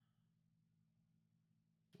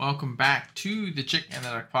Welcome back to the Chick and the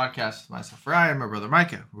Duck podcast with myself, Ryan, and my brother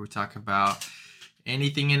Micah, where we talk about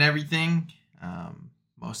anything and everything,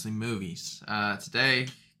 mostly movies. Today,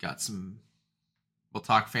 we'll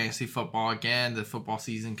talk fantasy football again. The football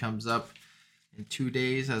season comes up in 2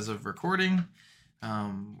 days as of recording.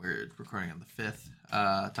 We're recording on the 5th.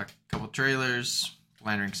 Talk a couple trailers,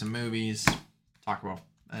 landing some movies, talk about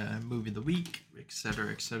movie of the week, etc.,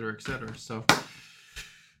 etc., etc. So,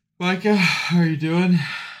 Micah, how are you doing?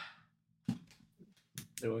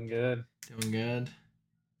 Doing good. Doing good.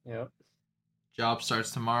 Yep. Job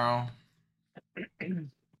starts tomorrow.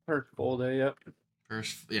 First full day, yep.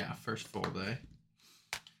 First full day.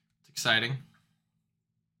 It's exciting.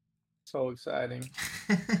 So exciting.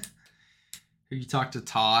 You talked to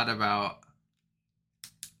Todd about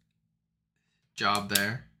job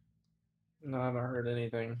there? No, I haven't heard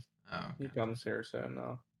anything. Oh, okay. He comes here soon,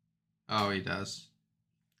 though. Oh, he does?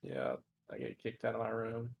 Yeah, I get kicked out of my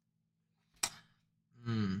room.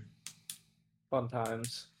 Hmm. Fun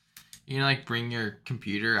times. You can, bring your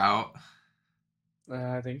computer out?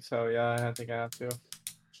 I think so, yeah. I think I have to.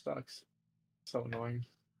 Sucks. So annoying.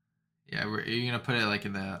 Yeah, are you going to put it,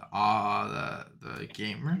 in the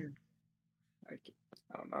game room? I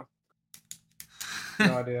don't know.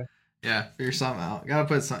 No idea. Yeah, figure something out. Gotta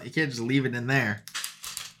put something. You can't just leave it in there.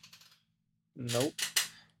 Nope.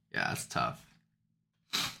 Yeah, that's tough.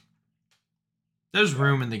 There's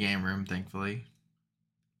room in the game room, thankfully.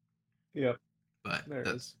 Yep. But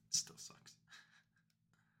that still sucks.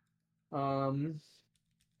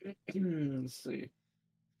 Let's see.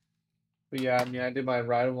 But yeah, I did my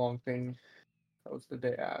ride-along thing. That was the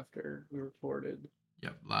day after we recorded.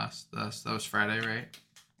 Yep, that was Friday, right?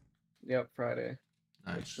 Yep, Friday.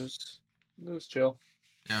 Nice. It was chill.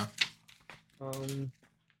 Yeah.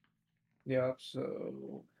 Yeah,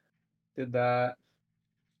 so did that.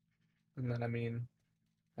 And then,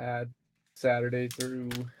 I had Saturday through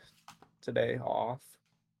today off.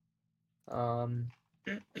 On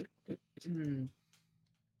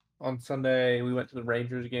Sunday, we went to the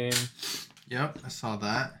Rangers game. Yep, I saw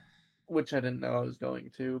that. Which I didn't know I was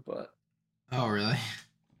going to, but... Oh, really?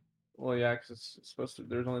 Well, yeah, because it's supposed to...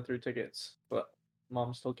 There's only 3 tickets, but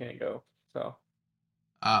Mom still can't go, so...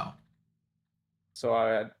 Oh. So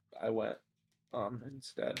I went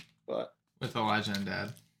instead, but... With Elijah and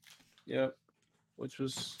Dad. Yep. Which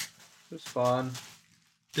was fun.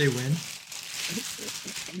 They win?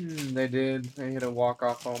 They did. They hit a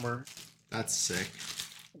walk-off homer. That's sick.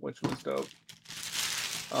 Which was dope.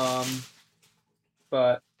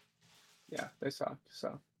 But yeah, they suck.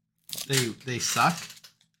 So they suck?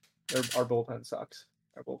 Our bullpen sucks.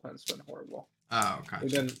 Our bullpen's been horrible. Oh,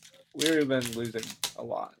 gotcha. We've been losing a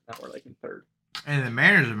lot. Now we're in third. And the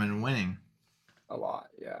Mariners have been winning. A lot,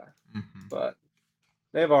 yeah. Mm-hmm. But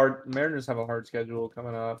Mariners have a hard schedule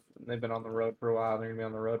coming up. They've been on the road for a while. They're gonna be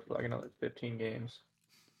on the road for another 15 games.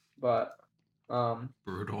 But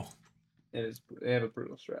brutal. It is. They have a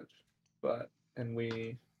brutal stretch, and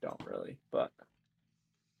we don't really. But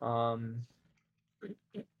yeah,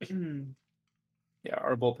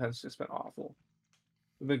 our bullpen's just been awful.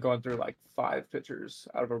 We've been going through 5 pitchers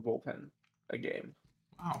out of our bullpen a game.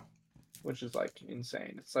 Wow. Which is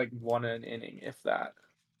insane. It's one in an inning, if that.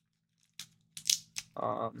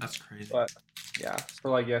 That's crazy. But yeah,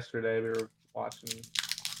 so yesterday we were watching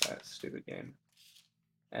that stupid game,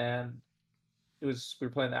 and we were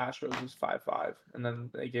playing the Astros. It was 5-5, and then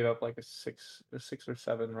they gave up a 6 or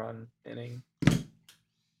 7 run inning,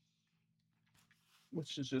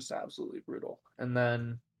 which is just absolutely brutal. And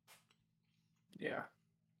then, yeah,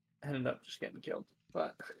 ended up just getting killed.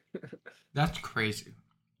 But that's crazy.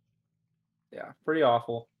 Yeah, pretty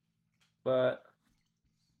awful. But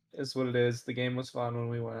it's what it is. The game was fun when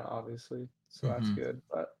we went, obviously, so that's good.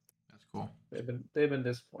 But that's cool. They've been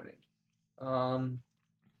disappointing. Other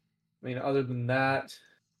than that,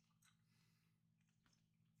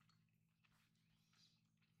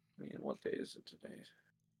 what day is it today?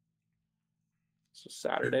 So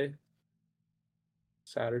Saturday,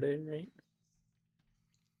 right?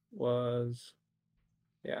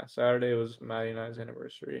 Saturday was Maddie and I's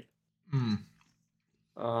anniversary.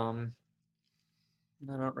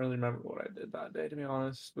 I don't really remember what I did that day, to be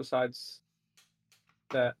honest, besides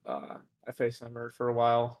that I FaceTimed for a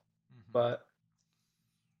while. But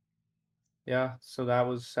yeah, so that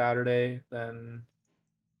was Saturday. Then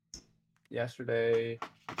yesterday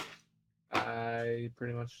I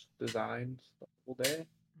pretty much designed the whole day.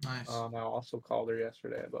 Nice. I also called her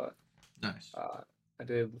yesterday, but nice. I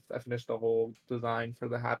finished the whole design for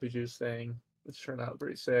the Happy Juice thing, which turned out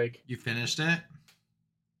pretty sick. You finished it?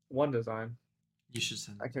 One design. You should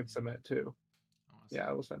send it. I can submit 2. Yeah,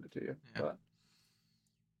 I will send it to you. Yeah.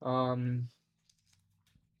 Um,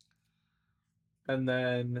 and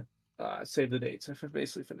then save the dates. I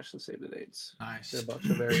basically finished the save the dates. Did Nice. a bunch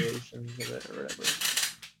of variations of it or whatever.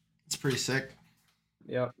 It's pretty sick.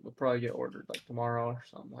 Yep, will probably get ordered like tomorrow or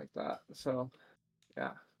something like that. So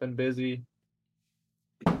yeah, been busy.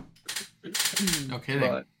 No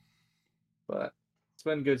kidding. but it's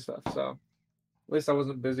been good stuff. So at least I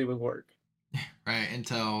wasn't busy with work. Right,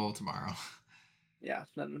 until tomorrow. Yeah,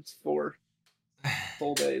 then it's 4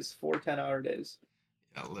 full days, 4 10-hour days.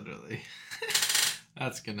 Yeah, literally.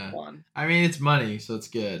 That's gonna. Fun. I mean, it's money, so it's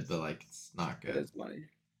good, but like, it's not good. It is money.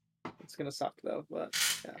 It's gonna suck though, but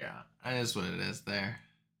yeah. Yeah, it is what it is there.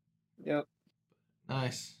 Yep.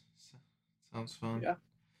 Nice. Sounds fun. Yeah.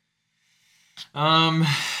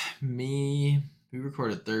 We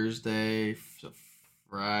recorded Thursday, so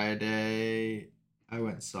Friday, I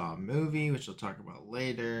went and saw a movie, which we'll talk about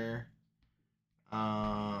later.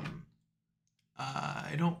 I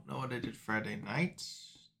don't know what I did Friday night.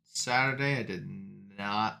 Saturday, I did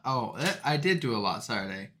not. Oh, I did do a lot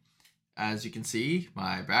Saturday. As you can see,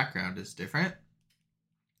 my background is different.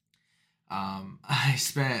 I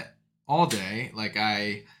spent all day, like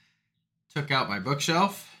I took out my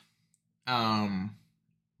bookshelf,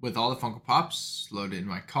 with all the Funko Pops, loaded in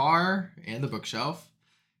my car and the bookshelf,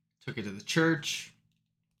 took it to the church.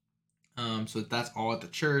 So that's all at the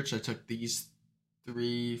church. I took these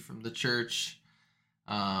 3 from the church.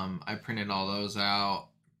 I printed all those out,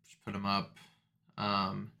 put them up.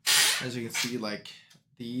 As you can see, like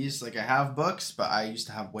these, like I have books, but I used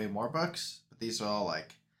to have way more books. But these are all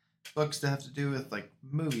like books that have to do with like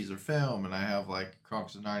movies or film, and I have like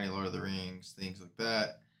Chronicles of Narnia, Lord of the Rings, things like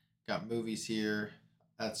that. Got movies here.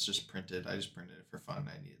 That's just printed. I just printed it for fun.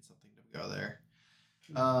 I needed something to go there.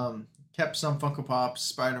 Kept some Funko Pops,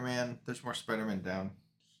 Spider-Man. There's more Spider-Man down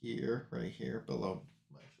here, right here, below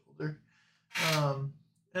my shoulder. And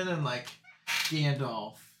then like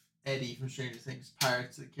Gandalf, Eddie from Stranger Things,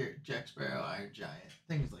 Pirates of the Caribbean, Jack Sparrow, Iron Giant,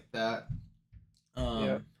 things like that.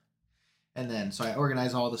 And then so I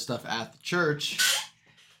organized all the stuff at the church,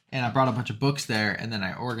 and I brought a bunch of books there, and then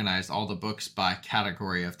I organized all the books by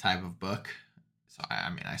category of type of book. So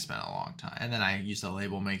I spent a long time, and then I used a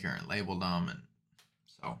label maker and labeled them, and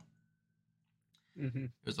so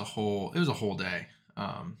it was a whole day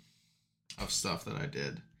of stuff that I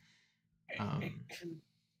did,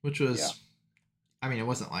 which was, it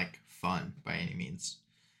wasn't like fun by any means,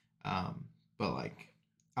 but like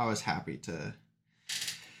I was happy to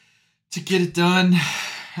get it done.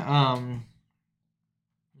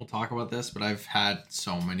 We'll talk about this, but I've had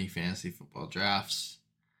so many fantasy football drafts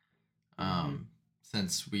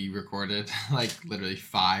since we recorded, like literally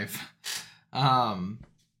 5.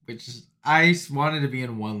 Which is, I wanted to be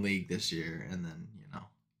in one league this year, and then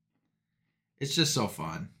it's just so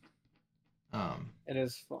fun. It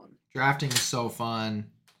is fun. Drafting is so fun.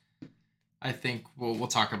 I think we'll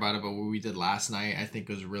talk about it, but what we did last night, I think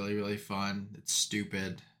was really, really fun. It's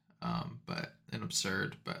stupid, but and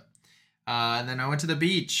absurd. But and then I went to the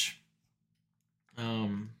beach,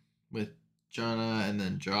 with Jonah and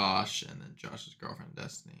then Josh and then Josh's girlfriend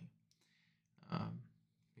Destiny.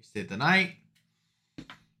 We stayed the night.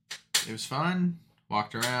 It was fun.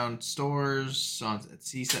 Walked around stores at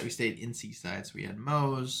Seaside. We stayed in Seaside, so we had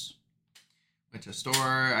Moe's. Went to a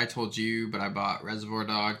store. I told you, but I bought Reservoir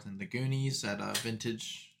Dogs and the Goonies at a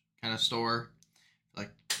vintage kind of store. Like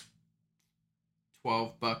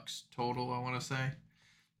 $12 total, I want to say.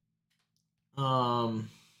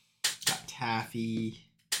 Got taffy.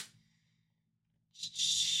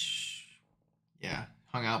 Yeah,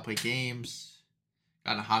 hung out, played games.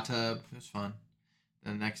 Got in a hot tub. It was fun.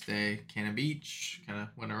 Then the next day, Cannon Beach. Kind of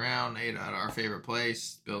went around, ate at our favorite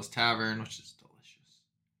place, Bill's Tavern, which is delicious.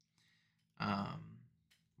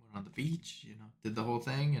 Went on the beach, did the whole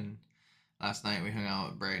thing, and last night we hung out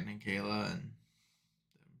with Brighton and Kayla and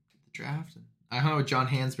did the draft. And I hung out with John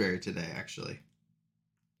Hansberry today, actually.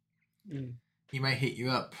 He might hit you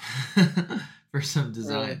up for some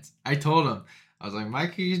designs. Really? I told him, I was like,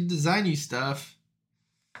 Mike, you design you stuff.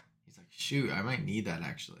 He's like, shoot, I might need that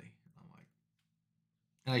actually. I'm like,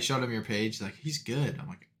 and I showed him your page. He's like, he's good. I'm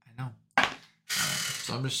like, I know.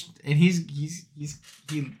 So I'm just, and he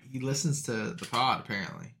listens to the pod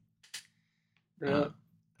apparently. Really?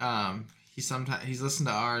 He's listened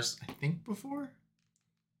to ours, I think, before.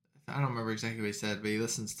 I don't remember exactly what he said, but he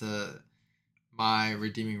listens to my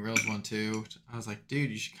Redeeming Reels one too. I was like, dude,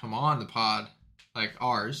 you should come on the pod, like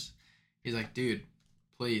ours. He's like, dude,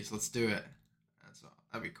 please, let's do it. So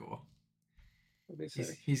that'd be cool.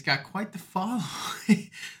 He's got quite the following.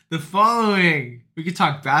 The following. We could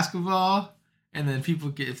talk basketball, and then people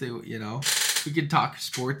get, if they, we could talk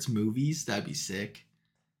sports movies. That'd be sick.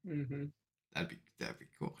 Mm-hmm. That'd be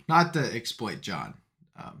cool. Not to exploit John.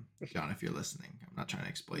 John, if you're listening, I'm not trying to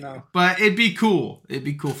exploit you, No. but it'd be cool. It'd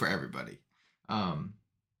be cool for everybody.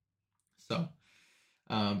 So,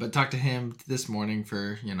 but talked to him this morning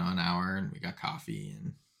for an hour, and we got coffee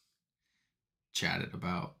and chatted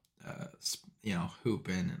about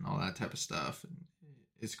hooping and all that type of stuff, and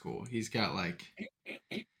it's cool. He's got like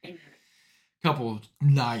a couple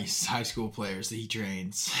nice high school players that he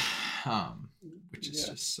trains, which is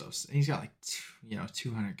just so. He's got like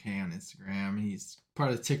 200K on Instagram, and he's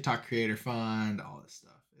part of the TikTok Creator Fund. All this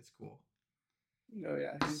stuff, it's cool. Oh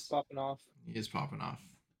yeah, he's popping off. He is popping off.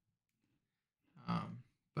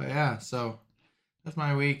 But yeah, so that's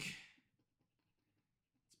my week.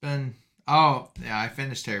 It's been I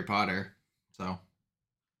finished Harry Potter, so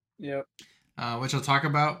yep. Which I'll talk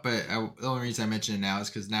about, but the only reason I mention it now is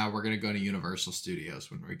because now we're gonna go to Universal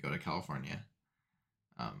Studios when we go to California.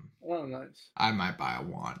 Oh, nice. I might buy a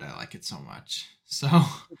wand. I like it so much. So,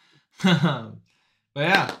 but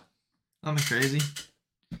yeah, nothing crazy.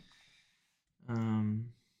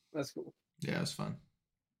 That's cool. Yeah, it was fun.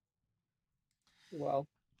 Well,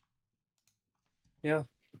 yeah,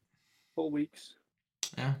 full weeks.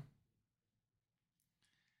 Yeah.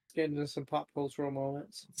 Let's get into some pop cultural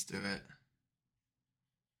moments. Let's do it.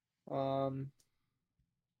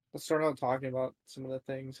 Let's start out talking about some of the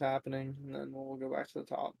things happening, and then we'll go back to the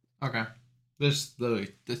top. Okay. There's literally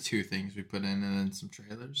the two things we put in, and then some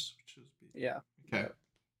trailers. Yeah. Okay. Yep.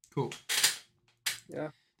 Cool. Yeah.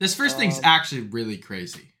 This first thing's actually really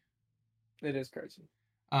crazy. It is crazy.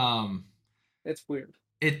 It's weird.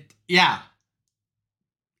 It's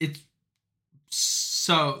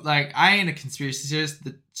so like I ain't a conspiracy theorist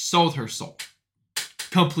that sold her soul.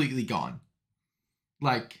 Completely gone.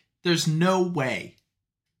 Like, there's no way.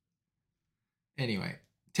 Anyway,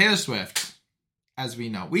 Taylor Swift, as we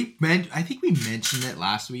know, I think we mentioned it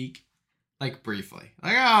last week, like briefly.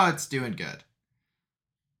 Like, oh, it's doing good.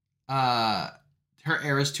 Her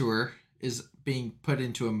Eras Tour is being put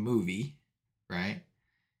into a movie, right?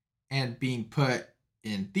 And being put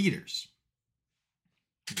in theaters.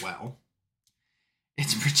 Well,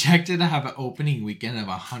 it's projected to have an opening weekend of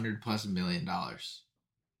 $100+ million.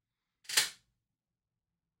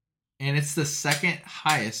 And it's the second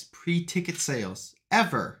highest pre-ticket sales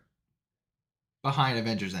ever behind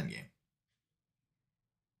Avengers Endgame.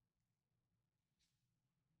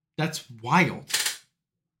 That's wild.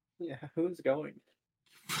 Yeah, who's going?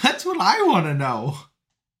 That's what I want to know.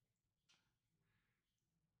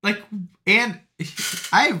 Like, and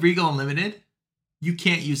I have Regal Unlimited. You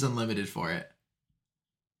can't use Unlimited for it.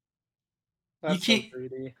 That's you can't. So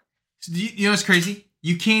greedy. You know what's crazy?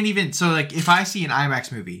 You can't even. So, like, if I see an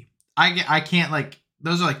IMAX movie, I can't, like,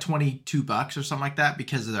 those are like $22 or something like that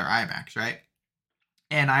because of their IMAX, right?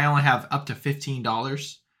 And I only have up to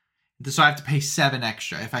 $15. So I have to pay $7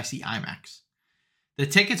 extra if I see IMAX. The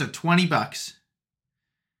tickets are $20.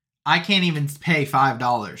 I can't even pay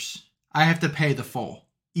 $5. I have to pay the full,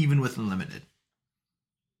 even with Unlimited.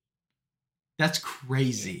 That's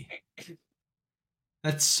crazy.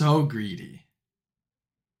 That's so greedy.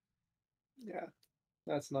 Yeah,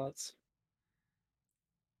 that's nuts.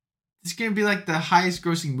 It's going to be like the highest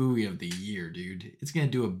grossing movie of the year, dude. It's going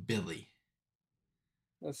to do a billy.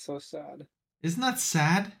 That's so sad. Isn't that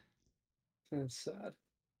sad? It's sad.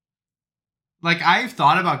 Like, I've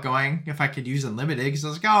thought about going if I could use Unlimited because I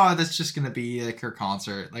was like, oh, that's just going to be like her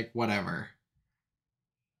concert. Like, whatever.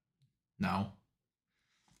 No.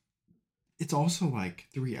 It's also like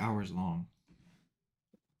 3 hours long.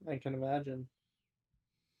 I can imagine.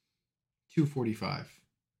 2:45.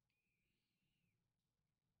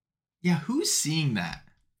 Yeah, who's seeing that?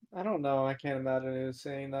 I don't know. I can't imagine who's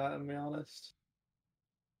saying that, to be honest.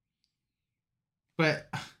 But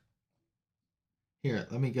here,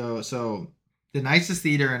 let me go. So the nicest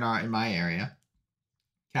theater in my area,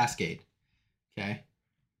 Cascade. Okay.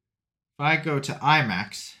 If I go to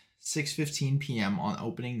IMAX, 6:15 p.m. on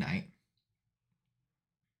opening night,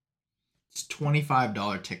 it's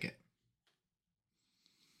 $25 ticket.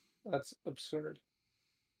 That's absurd.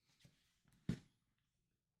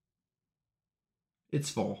 It's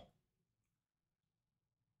full.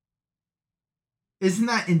 Isn't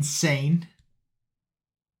that insane?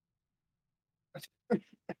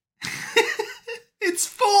 It's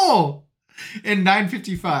full. And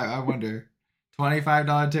 $9.55, I wonder.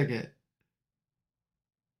 $25 ticket.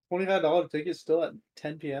 $25 ticket still at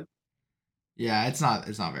 10 p.m. Yeah, it's not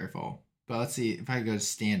very full. But let's see if I go to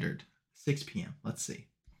standard. 6 p.m. Let's see.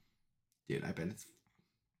 Dude, I bet it's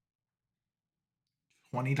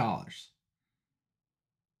 $20.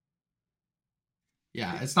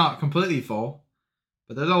 Yeah, it's not completely full.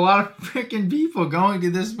 But there's a lot of freaking people going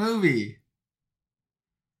to this movie.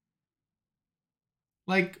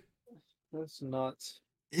 Like, That's nuts.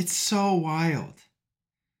 it's so wild.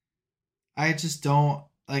 I just don't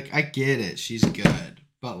like. I get it. She's good,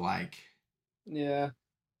 but like, Yeah,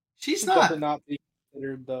 she's should definitely not. not be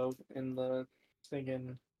considered though in the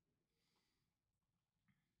thinking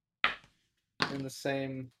in the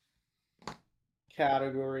same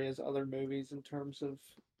category as other movies in terms of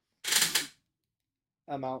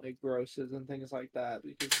amount it grosses and things like that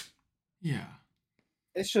because Yeah.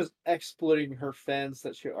 it's just exploiting her fans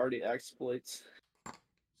that she already exploits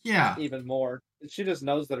Yeah. even more. She just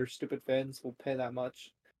knows that her stupid fans will pay that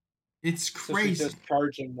much, It's so she's just crazy.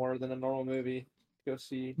 charging more than a normal movie to go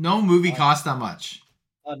see No movie uh, costs that much.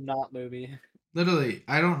 a not movie. Literally,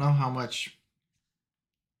 I don't know how much.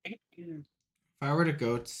 If I were to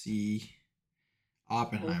go to see let's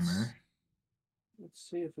Oppenheimer, let's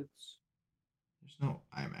see if it's there's no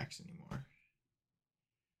IMAX anymore.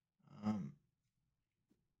 Um,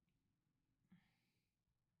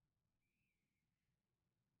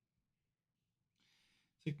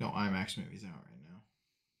 I think no IMAX movies out right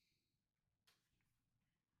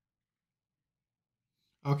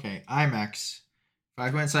now. Okay, IMAX. If I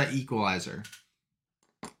go inside Equalizer,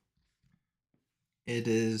 it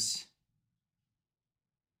is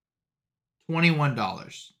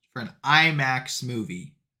 $21 for an IMAX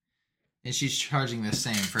movie, and she's charging the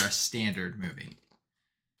same for a standard movie.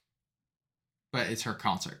 But it's her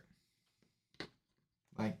concert.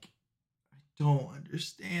 Like, I don't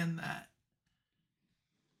understand that.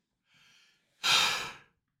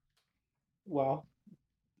 well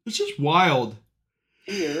It's just wild.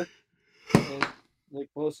 here is the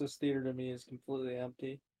closest theater to me is completely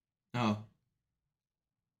empty Oh,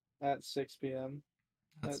 at 6 p.m.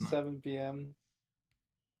 that's At not. 7 p.m.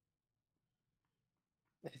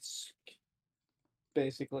 it's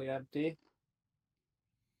basically empty.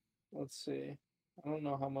 Let's see. I don't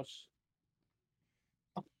know how much.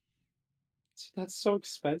 That's so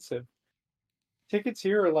expensive. Tickets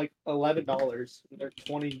here are like $11. They're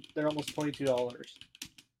 20. They're almost $22.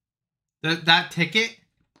 That ticket?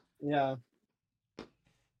 Yeah,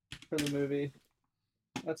 for the movie.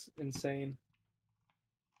 That's insane.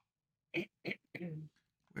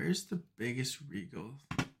 Where's the biggest Regal?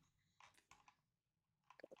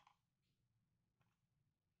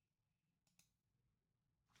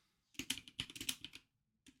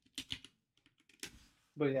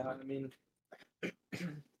 But yeah, I mean,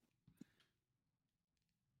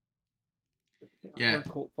 Yeah, her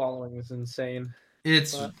cult following is insane.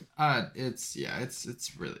 it's But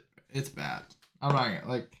it's really it's bad. I'm not gonna,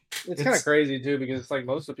 like it's kind of it's crazy too because it's like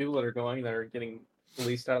most of the people that are going that are getting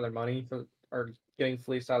fleeced out of their money are getting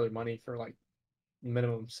fleeced out of their money for like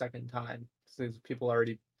minimum second time. So these people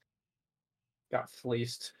already got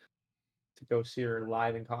fleeced to go see her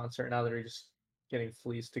live in concert. Now they're just getting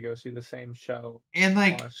fleeced to go see the same show and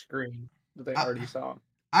on like a screen that they I, already saw.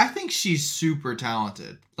 I think she's super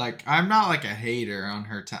talented. Like I'm not like a hater on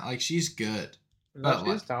her talent. Like she's good, No, but she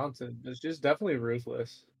like is talented, but she's definitely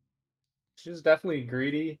ruthless. She's definitely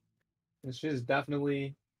greedy, and she's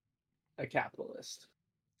definitely a capitalist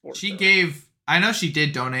for she sure. gave. I know she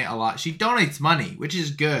did donate a lot. She donates money, which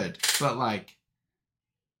is good, but like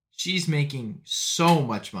she's making so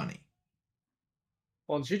much money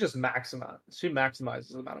Well, and she just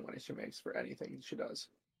maximizes the amount of money she makes for anything she does.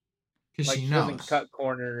 because Like she she doesn't knows. cut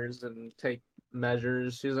corners and take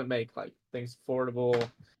measures. She doesn't make like things affordable.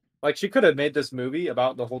 Like she could have made this movie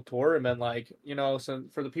about the whole tour and been like, so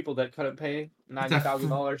for the people that couldn't pay It's ninety a thousand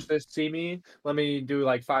dollars to see me, let me do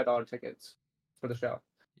like $5 tickets for the show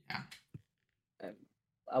yeah. and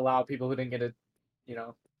allow people who didn't get it, you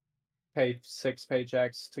know, pay 6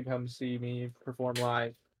 paychecks to come see me perform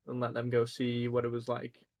live and let them go see what it was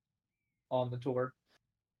like on the tour.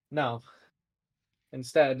 No,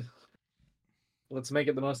 instead, let's make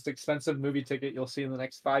it the most expensive movie ticket you'll see in the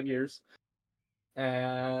next 5 years,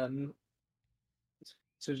 and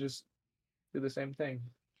to just do the same thing.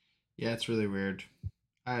 Yeah, it's really weird.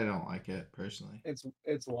 I don't like it personally.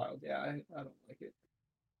 It's wild. Yeah, I don't like it.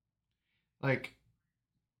 Like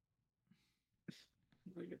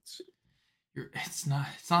Like it's not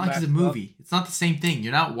like it's a messed up. movie. It's not the same thing.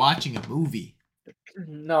 You're not watching a movie.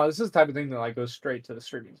 No, this is the type of thing that like goes straight to the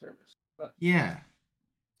streaming service. But Yeah,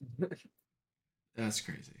 that's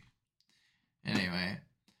crazy. Anyway,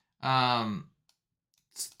 um,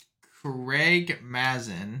 Craig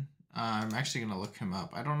Mazin. I'm actually gonna look him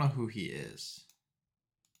up. I don't know who he is.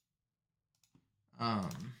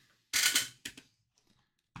 Um,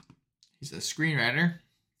 he's a screenwriter.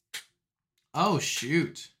 Oh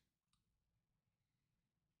shoot.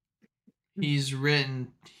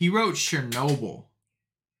 He wrote Chernobyl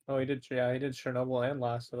Oh, he did. Yeah, he did Chernobyl and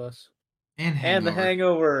Last of Us and and The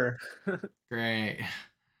Hangover. Hangover. Great.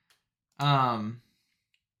 Um,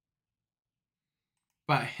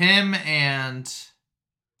 but him and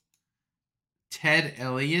Ted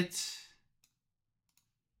Elliott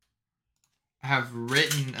have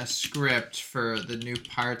written a script for the new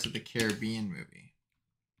Pirates of the Caribbean movie.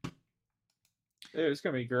 Dude, it's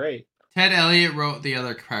gonna be great. Ted Elliott wrote the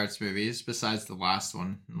other Pirates movies besides the last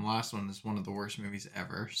one. And the last one is one of the worst movies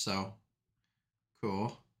ever, so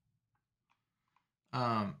cool.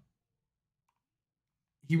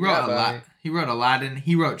 He wrote He wrote Aladdin.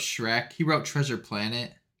 He wrote Shrek. He wrote Treasure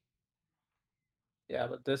Planet. Yeah,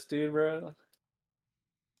 but this dude, bro,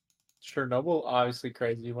 Chernobyl, obviously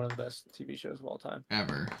crazy. One of the best TV shows of all time.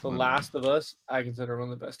 Ever. The Last of Us, I consider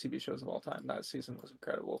one of the best TV shows of all time. That season was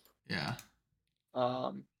incredible. Yeah.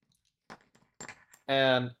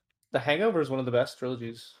 And The Hangover is one of the best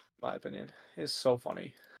trilogies, in my opinion. It's so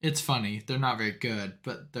funny. It's funny. They're not very good,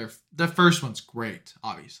 but the first one's great,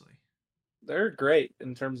 obviously. They're great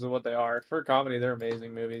in terms of what they are. For comedy, they're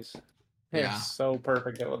amazing movies. They're Yeah. so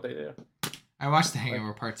perfect at what they do. I watched The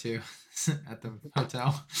Hangover Part 2 at the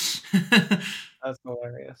hotel. That's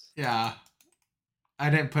hilarious. Yeah. I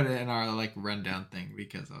didn't put it in our rundown thing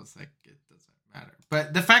because I was like, it doesn't matter.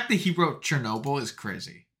 But the fact that he wrote Chernobyl is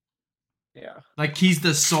crazy. Yeah. He's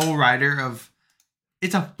the sole writer of.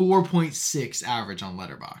 It's a 4.6 average on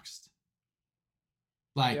Letterboxd.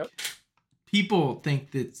 Yep. People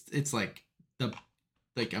think that it's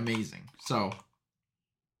amazing. So.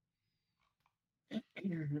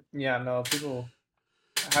 Yeah, no, people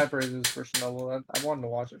high praises for Chernobyl. I wanted to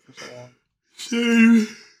watch it for so long. Same.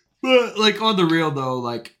 But on the real though,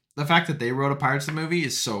 the fact that they wrote a Pirates movie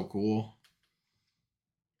is so cool.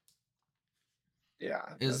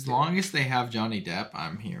 Yeah. As long as they have Johnny Depp,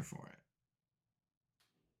 I'm here for it.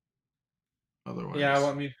 Otherwise. Yeah,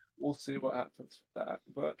 I mean, we'll see what happens with that,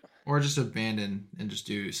 but. Or just abandon and just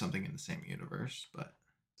do something in the same universe, but.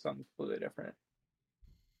 Something completely different.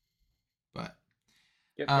 But.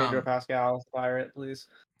 Get Pedro Pascal as pirate, please.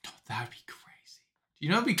 That would be crazy. Do you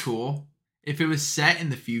know what'd be cool? If it was set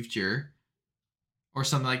in the future or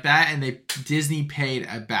something like that and Disney paid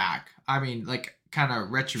a back. I mean, kind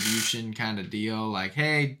of retribution kind of deal.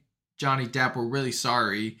 Hey, Johnny Depp, we're really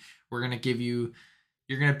sorry. We're going to give you,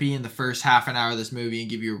 you're going to be in the first half an hour of this movie and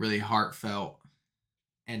give you a really heartfelt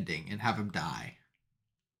ending and have him die.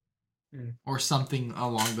 Or something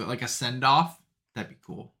along the, a send off. That'd be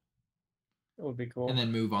cool. It would be cool. And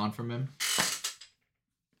then move on from him.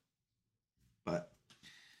 But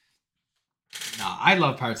I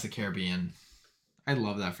love Pirates of the Caribbean. I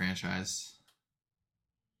love that franchise.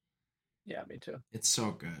 Yeah, me too. It's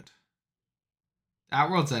so good.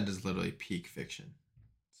 At World's End is literally peak fiction.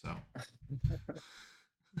 So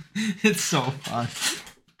it's so fun.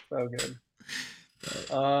 So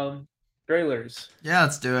good. Trailers. Yeah,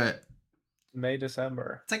 let's do it. May,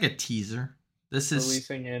 December. It's like a teaser. This is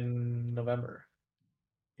releasing in November.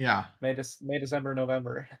 Yeah. May, December,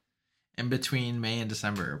 November. In between May and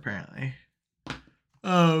December, apparently.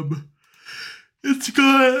 It's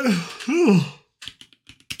good.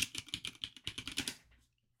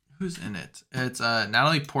 Who's in it? It's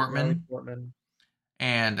Natalie Portman.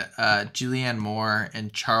 And Julianne Moore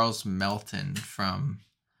and Charles Melton from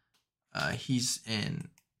he's in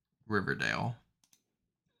Riverdale.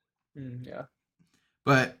 Yeah.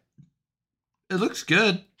 But it looks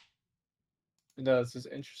good. It does. It's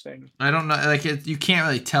interesting. I don't know. You can't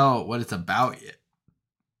really tell what it's about yet.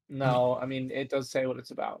 No, I mean, it does say what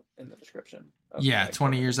it's about in the description. Yeah,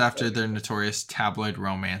 20 years after their notorious tabloid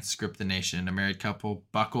romance, Script the Nation, a married couple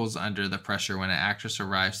buckles under the pressure when an actress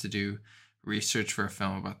arrives to do research for a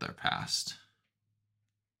film about their past.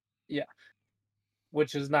 Yeah.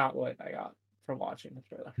 Which is not what I got from watching the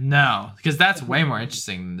trailer. No, because that's way more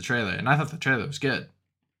interesting than the trailer. And I thought the trailer was good.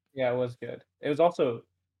 Yeah, it was good. It was also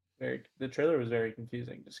the trailer was very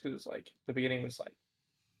confusing just because the beginning was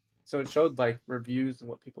so it showed reviews and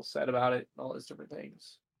what people said about it and all those different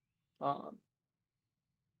things. But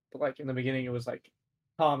in the beginning it was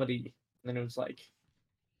comedy, and then it was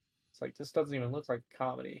it's this doesn't even look like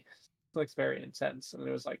comedy. It looks very intense, and then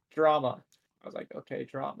it was drama. I was okay,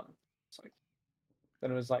 drama. It's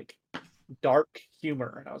then it was dark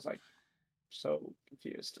humor, and I was so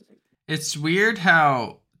confused. It's weird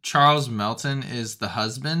how Charles Melton is the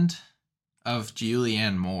husband of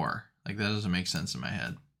Julianne Moore. That doesn't make sense in my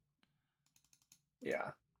head.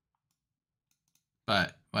 Yeah.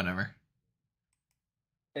 But whatever.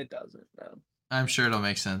 It doesn't, no. I'm sure it'll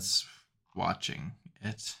make sense watching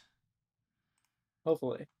it.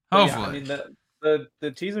 Hopefully. Hopefully. Yeah, I mean,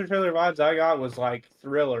 The teaser trailer vibes I got was like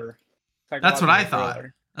thriller, That's what I psychological thought.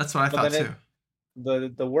 thriller. That's what I But thought then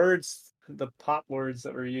too. the words, the pop words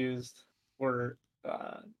that were used were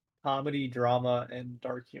comedy, drama, and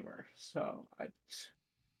dark humor. So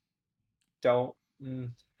don't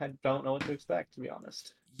I don't know what to expect, to be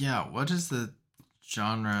honest. Yeah, what is the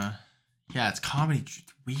genre? Yeah, it's comedy.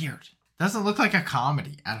 Weird. Doesn't look like a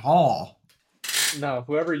comedy at all. No,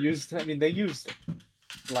 whoever used, I mean, they used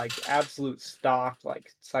like absolute stock,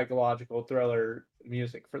 like psychological thriller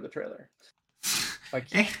music for the trailer. Like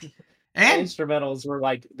and instrumentals were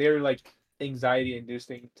like they're like anxiety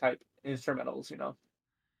inducing type instrumentals, to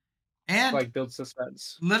and like build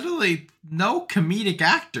suspense. literally no comedic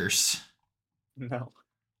actors. No.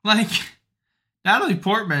 Like Natalie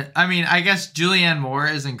Portman. I mean, I guess Julianne Moore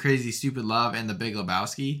is in Crazy Stupid Love and The Big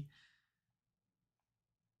Lebowski,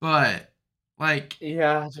 but like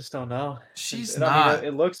Yeah, I just don't know. she's I mean, not.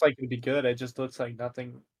 it looks like it'd be good. It just looks like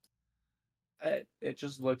nothing. It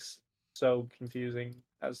just looks so confusing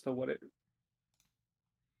as to what it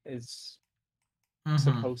is Mm-hmm.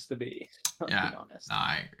 supposed to be. To Yeah, be honest, no,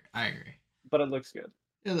 I agree. I agree. but it looks good.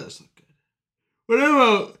 It does look good. What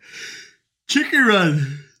about Chicken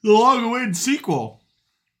Run, the long-awaited sequel,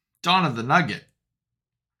 Dawn of the Nugget?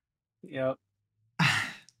 Yep.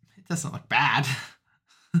 It doesn't look bad.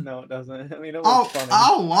 No, it doesn't. I mean, it looks funny.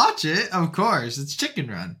 I'll watch it, of course. It's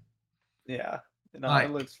Chicken Run. Yeah. No, Like,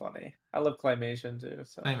 it looks funny. I love claymation too.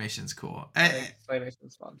 So Claymation's cool.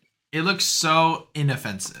 claymation's fun. It looks so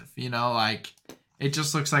inoffensive, like it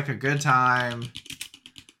just looks like a good time.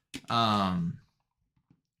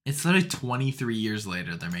 It's literally 23 years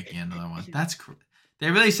later they're making another one. That's cool.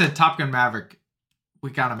 They really said Top Gun Maverick,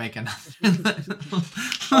 we gotta make another.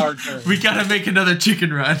 We gotta make another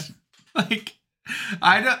Chicken Run. Like,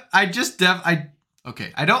 I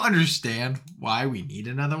don't understand why we need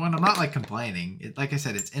another one. I'm not like complaining. Like I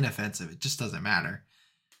said, it's inoffensive. It just doesn't matter.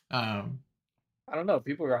 I don't know.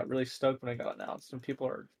 People got really stoked when it got announced, and people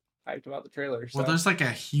are hyped about the trailer. So. Well, there's like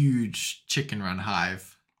a huge Chicken Run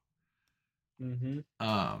hive. Mm-hmm.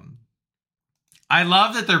 I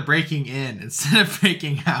love that they're breaking in instead of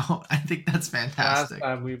breaking out. I think that's fantastic. Last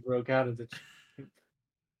time we broke out of the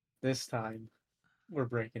this time we're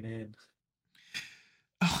breaking in.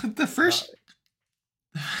 Oh, the first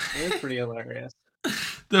it's pretty hilarious.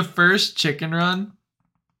 The first Chicken Run,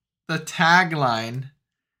 the tagline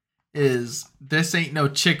is "This ain't no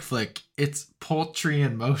chick flick, it's poultry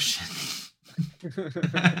in motion."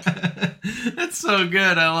 That's so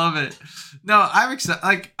good. I love it. No, I'm excited.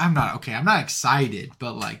 Like, I'm not excited,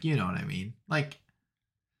 but like, you know what I mean. Like,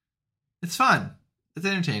 it's fun. It's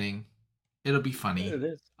entertaining. It'll be funny. It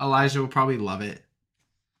is. Elijah will probably love it.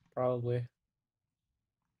 Probably.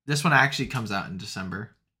 This one actually comes out in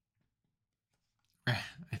December, I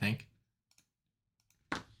think.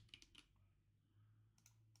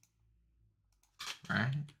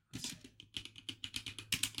 Right.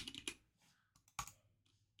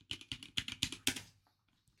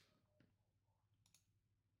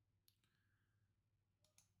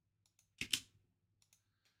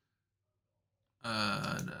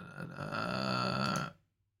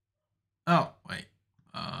 Oh, wait.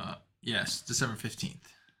 Yes, December 15th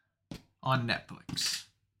on Netflix.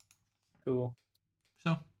 Cool.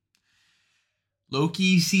 So,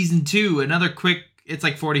 Loki season 2, another quick, it's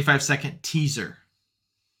like 45-second teaser.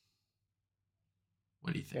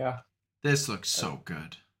 What do you think? Yeah. This looks so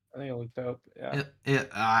good. I think it looked dope.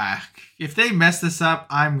 Yeah. If they mess this up,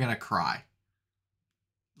 I'm gonna cry.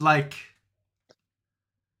 Like,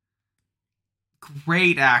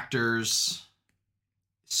 great actors,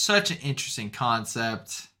 such an interesting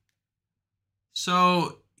concept,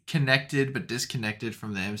 so connected but disconnected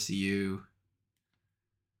from the MCU.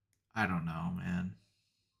 I don't know, man.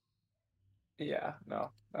 Yeah, no,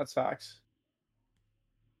 that's facts.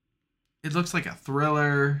 It looks like a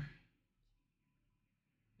thriller.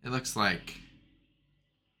 It looks like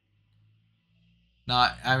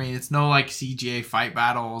it's no like CGA fight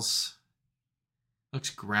battles. Looks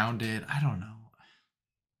grounded. I don't know.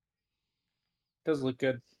 Does look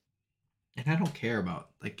good. And I don't care about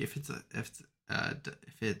like if it's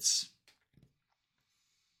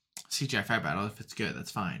CGI fight battle. If it's good,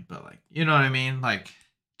 that's fine. But like, you know what I mean? Like,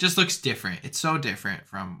 just looks different. It's so different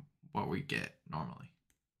from what we get normally.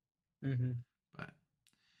 Mm-hmm. But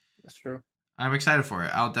that's true. I'm excited for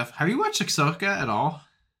it. Have you watched Ahsoka at all?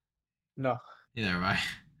 No. Neither have I.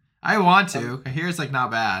 I want to. I hear it's like not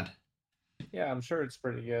bad. Yeah, I'm sure it's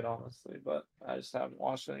pretty good, honestly, but I just haven't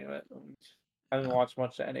watched any of it. I haven't watched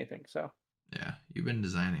much of anything, so. Yeah, you've been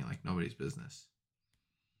designing like nobody's business.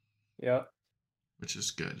 Yeah. Which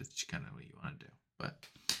is good. It's kind of what you want to do. But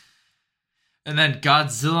And then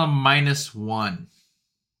Godzilla -1.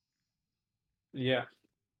 Yeah.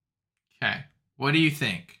 Okay. What do you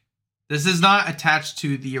think? This is not attached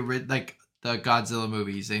to the the Godzilla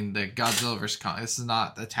movies and the Godzilla vs Kong. This is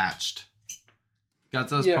not attached.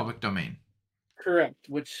 Godzilla's Yeah. public domain. Correct.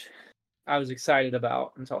 Which I was excited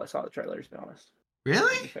about until I saw the trailer. To be honest. To be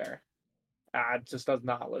Really? fair, it just does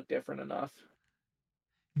not look different enough.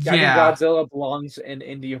 I think Yeah. Godzilla belongs in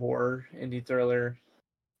indie horror, indie thriller.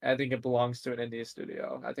 I think it belongs to an indie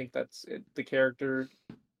studio. I think that's it. The character,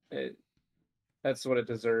 it, that's what it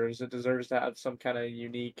deserves. It deserves to have some kind of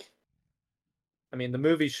unique. I mean, the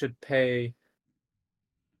movie should pay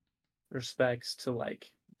respects to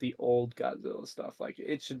like the old Godzilla stuff. Like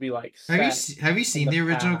it should be like set Have you in seen the the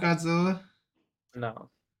original past. Godzilla? No,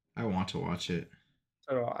 I want to watch it.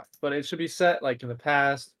 so do I. But it should be set like in the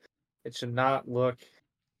past. It should not look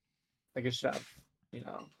like it should have, you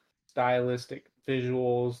know, stylistic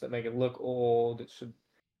visuals that make it look old. It should,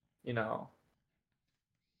 you know,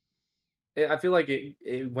 I feel like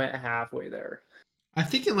it went halfway there. I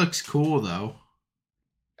think it looks cool though.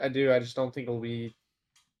 I do. I just don't think it'll be.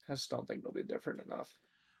 I just don't think it'll be different enough.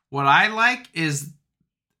 What I like is,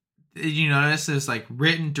 did you notice it's like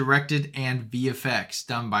written, directed, and VFX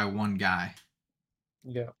done by one guy.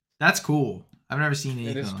 Yeah, That's cool. I've never seen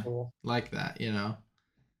it is anything cool. like that, you know?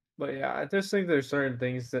 But yeah, I just think there's certain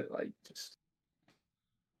things that like just.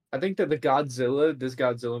 I think that this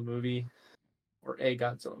Godzilla movie, or a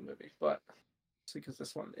Godzilla movie, but because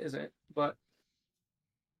this one isn't. But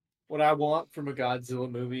what I want from a Godzilla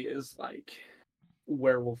movie is like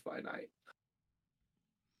Werewolf by Night.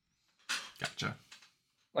 Gotcha.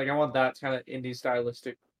 Like I want that kind of indie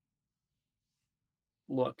stylistic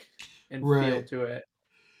look and feel Right. to it.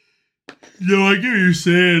 No, I get what you're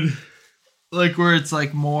saying. Like where it's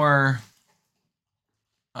like more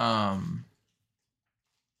um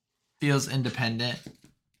feels independent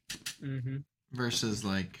Mm-hmm. versus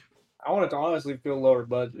like I want it to honestly feel lower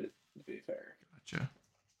budget. To be fair, gotcha.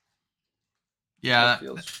 that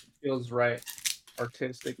Yeah, feels right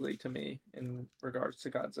artistically to me in regards to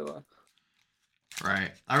Godzilla.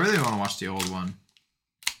 right. I really want to watch the old one.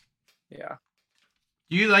 Yeah,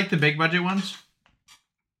 Do you like the big budget ones?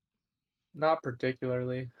 not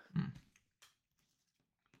particularly. Hmm.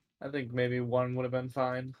 I think maybe one would have been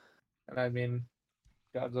fine. And I mean,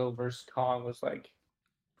 Godzilla vs Kong was like,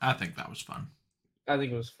 I think that was fun. I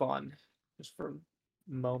think it was fun, just for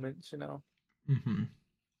moments, Mm-hmm.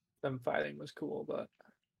 Them fighting was cool, but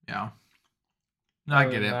Yeah. No, I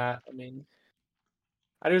other get than it. that, I mean,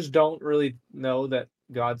 I just don't really know that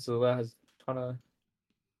Godzilla has a ton of,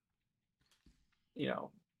 you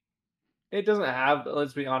know, it doesn't have,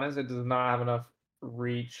 let's be honest, it does not have enough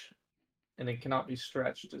reach and it cannot be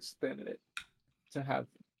stretched as thin in it to have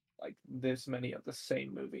like this many of the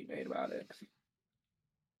same movie made about it.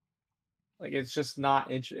 Like it's just not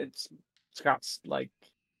it's got like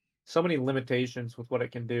so many limitations with what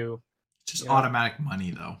it can do. It's just You know? automatic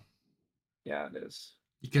money though. Yeah, it is.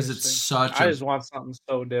 Because it's such I a just want something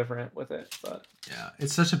so different with it, but yeah,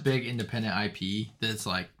 it's such a big independent IP that it's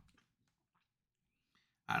like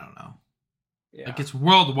I don't know. yeah. Like it's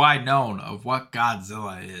worldwide known of what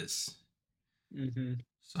Godzilla is. Mm-hmm.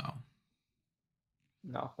 So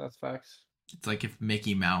No, that's facts. it's like if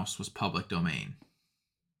Mickey Mouse was public domain.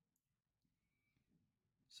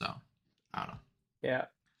 So I don't know. Yeah,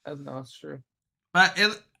 that's true. But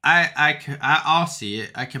I'll see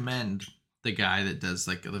it. I commend the guy that does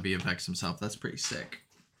like the VFX himself. That's pretty sick.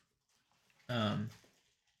 This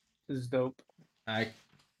is dope. I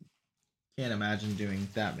can't imagine doing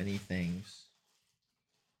that many things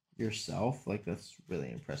yourself. Like that's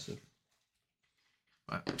really impressive.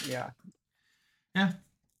 But Yeah.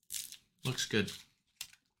 looks good.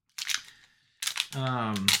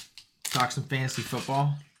 Talk some fantasy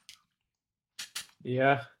football.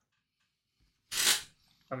 Yeah.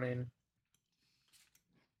 I mean,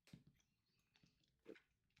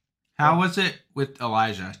 How was it with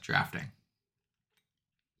Elijah drafting?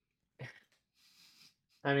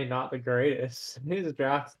 not the greatest. His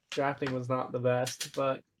drafting was not the best,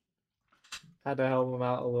 but had to help him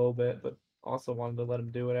out a little bit, but also wanted to let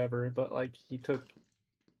him do whatever. But like he took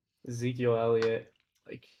Ezekiel Elliott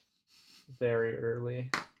like very early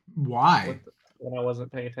Why? when I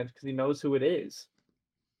wasn't paying attention because he knows who it is.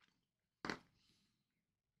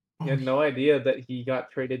 He had no idea that he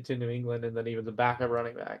got traded to New England and then he was a backup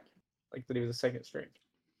running back, like that he was a second string.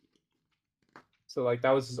 So like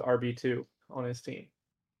that was his RB2 on his team.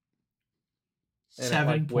 And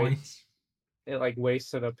 7 points. It like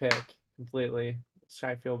wasted a pick completely, which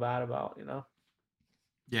I feel bad about,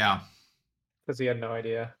 Yeah. because he had no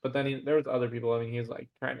idea. But then there was other people. I mean, he was like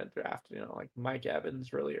trying to draft, like Mike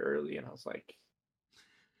Evans really early, and I was like,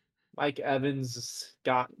 Mike Evans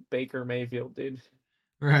got Baker Mayfield, dude,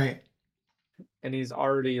 Right. and he's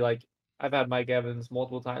already like, I've had Mike Evans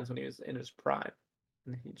multiple times when he was in his prime,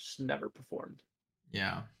 and he just never performed.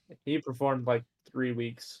 Yeah. He performed like 3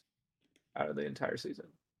 weeks out of the entire season,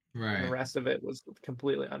 and the Right. rest of it was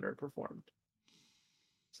completely underperformed.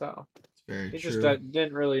 So It's very he just true.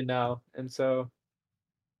 didn't really know, and so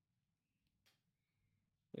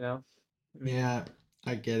I mean, Yeah,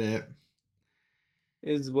 I get it.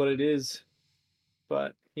 is what it is.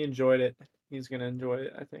 But he enjoyed it. He's gonna enjoy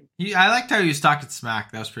it, I think. I liked how he was talking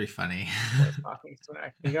smack. That was pretty funny. Was talking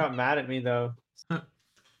smack. He got mad at me though.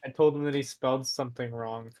 I told him that he spelled something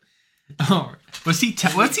wrong. Oh, what's he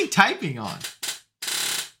typing on?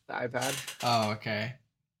 The iPad. Oh, okay.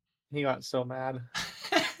 He got so mad.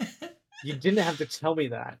 You didn't have to tell me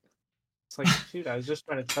that. It's like, dude, I was just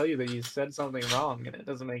trying to tell you that you said something wrong and it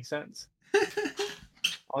doesn't make sense.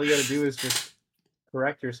 All you gotta do is just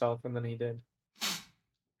correct yourself, and then he did.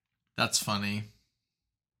 That's funny.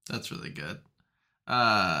 That's really good.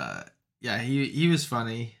 Yeah, he was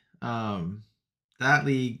funny. That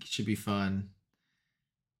league should be fun.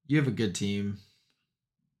 You have a good team.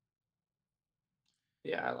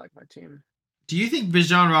 Yeah, I like my team. Do you think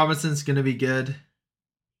Bijan Robinson's gonna be good?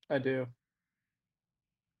 I do.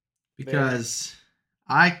 Because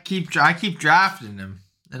I keep drafting him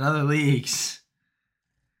in other leagues.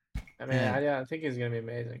 I mean, I think he's gonna be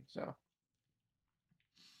amazing. So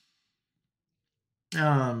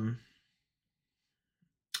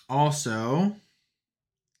also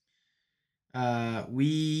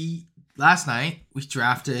we last night we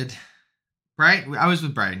drafted I was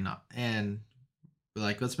with Brighton and we're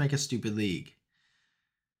like, let's make a stupid league.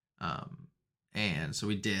 And so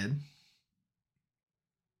we did.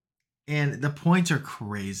 And the points are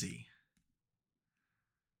crazy.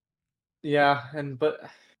 yeah, but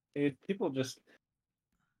people just,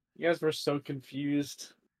 you guys were so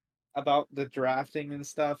confused about the drafting and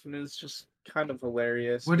stuff, and it's just kind of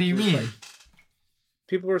hilarious. What do you mean? Like,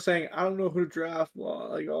 people were saying, I don't know who to draft. Blah,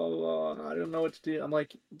 like, oh, I don't know what to do. I'm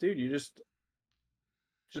like, dude, you just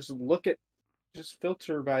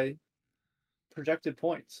filter by projected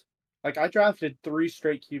points. Like, I drafted 3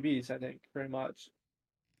 straight QBs, I think, pretty much.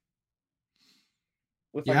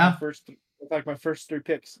 With my first 3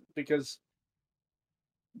 picks, because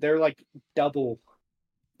they're like double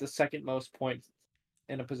the second most points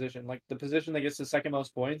in a position. Like, the position that gets the second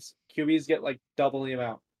most points, QBs get like double the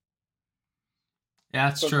amount. Yeah,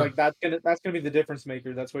 that's true. Like, that's gonna be the difference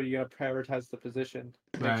maker. That's why you gotta prioritize the position.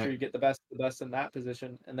 Make sure Right. you get the best in that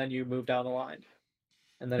position, and then you move down the line.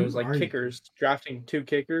 And then it Who was like are you? kickers. Drafting 2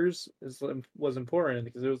 kickers was important,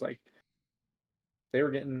 because it was like they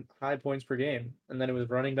were getting high points per game, and then it was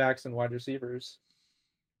running backs and wide receivers.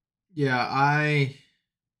 Yeah, I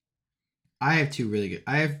have 2 really good.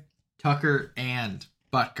 I have Tucker and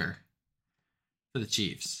Butker for the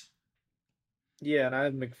Chiefs. Yeah, and I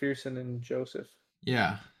have McPherson and Joseph.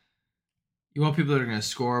 Yeah. You want people that are going to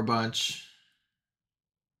score a bunch.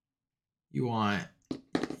 You want,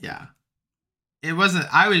 yeah. It wasn't,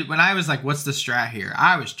 when I was like, what's the strat here?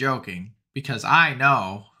 I was joking because I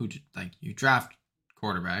know you draft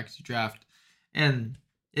quarterbacks, and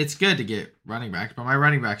it's good to get running backs, but my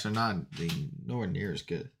running backs are nowhere near as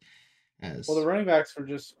good as. Well, the running backs were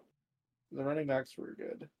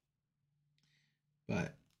good.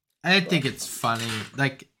 But I think it's funny.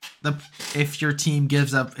 Like, if your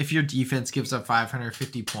defense gives up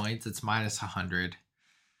 550 points, it's minus 100.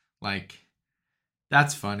 Like,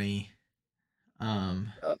 that's funny.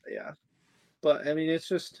 Yeah, but I mean, it's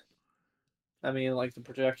just, like the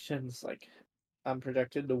projections. Like, I'm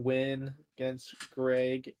projected to win against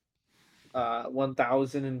Greg,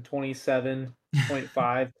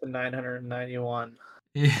 1027.5 to 991.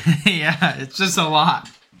 Yeah, it's just a lot.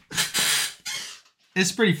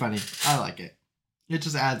 It's pretty funny. I like it. It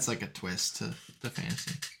just adds like a twist to the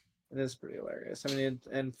fantasy. It is pretty hilarious. I mean,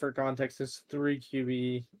 and for context, it's 3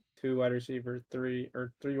 QB, 2 wide receiver, 3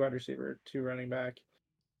 wide receiver, 2 running back,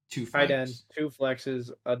 2 flex. tight end, 2 flexes,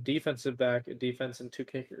 a defensive back, a defense, and 2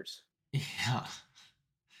 kickers. Yeah,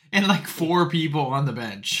 and like 4 people on the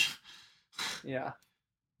bench. Yeah,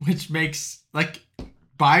 which makes like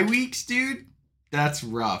bye weeks, dude. That's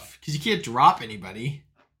rough because you can't drop anybody.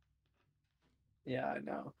 Yeah, I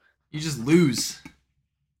know. You just lose.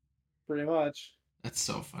 Pretty much. That's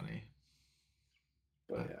so funny.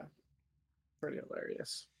 But yeah, pretty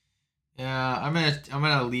hilarious. Yeah, I'm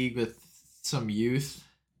in a league with some youth,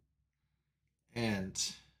 and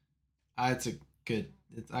I got a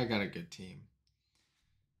good team.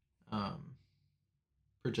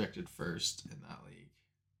 projected first in that league,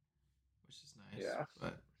 which is nice. Yeah.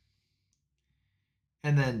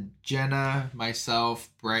 And then Jenna, myself,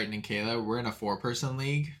 Brighton, and Kayla, we're in a 4-person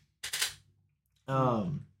league.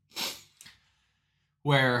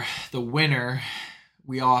 Where the winner,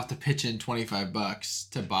 we all have to pitch in $25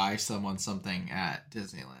 to buy someone something at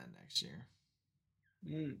Disneyland next year.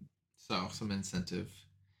 So some incentive.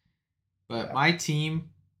 But my team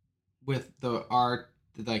with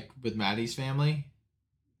with Maddie's family,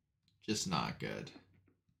 just not good.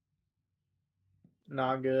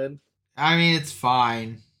 Not good. I mean, it's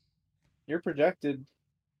fine. You're projected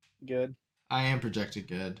good. I am projected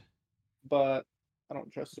good. But I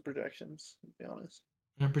don't trust the projections, to be honest.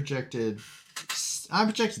 I'm projected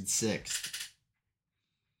 6th.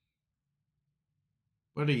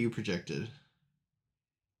 What are you projected?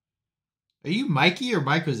 Are you Mikey or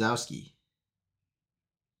Mike Wazowski?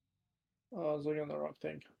 Oh, I was looking at the wrong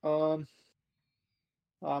thing.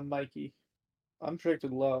 I'm Mikey. I'm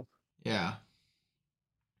projected low. Yeah.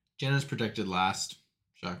 Jenna's projected last.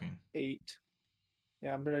 Shocking. 8.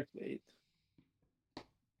 Yeah, I'm projected 8.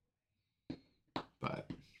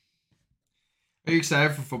 But are you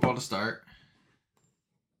excited for football to start?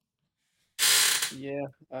 Yeah,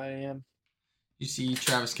 I am. You see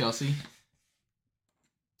Travis Kelce?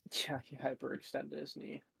 Yeah, he hyperextended his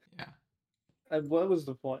knee. Yeah. What was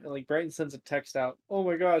the point? Like, Brighton sends a text out. Oh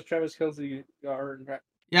my gosh, Travis Kelce got hurt.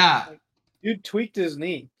 Yeah. Like, dude tweaked his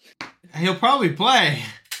knee. He'll probably play.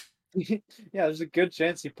 Yeah, there's a good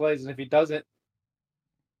chance he plays, and if he doesn't,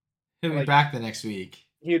 he'll be back the next week.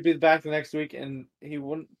 He would be back the next week, and he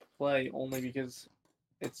wouldn't play only because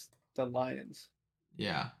it's the Lions.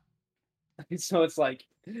 Yeah. So it's like,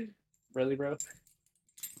 really, bro?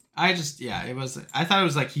 I thought it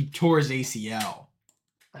was like he tore his ACL.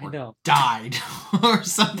 I know. Died or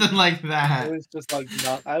something like that. It was just like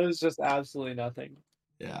I was just absolutely nothing.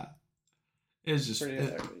 Yeah. It was just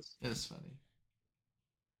hilarious. It's funny.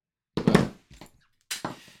 But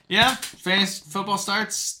yeah, fantasy football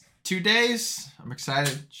starts 2 days. I'm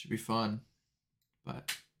excited. Should be fun.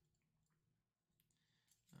 But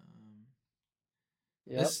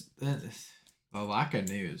this the lack of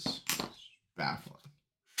news is baffling.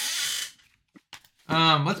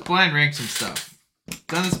 Let's blind rank some stuff.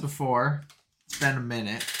 Done this before. It's been a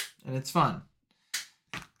minute, and it's fun.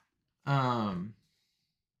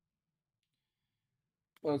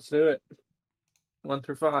 Let's do it. 1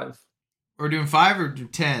 through 5. We're doing 5 or do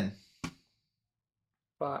 10?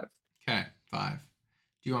 5. Okay, 5.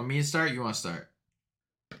 Do you want me to start? You want to start?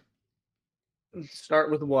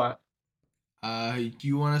 Start with what? Do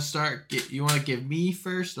you want to start? You want to give me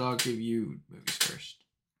first, or I'll give you movies first?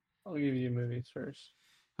 I'll give you movies first.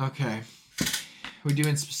 Okay. We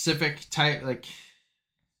doing specific type, like,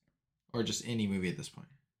 or just any movie at this point?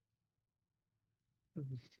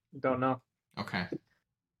 Don't know. Okay. I'm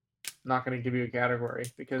not going to give you a category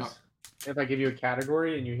because if I give you a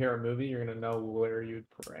category and you hear a movie, you're going to know where you'd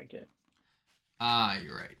rank it.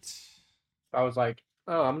 You're right. I was like,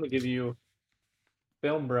 oh, I'm going to give you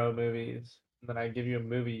Film Bro movies. And then I give you a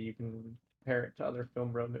movie, you can compare it to other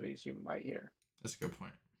Film Bro movies you might hear. That's a good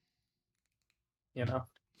point. You know?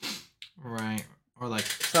 Right. Or like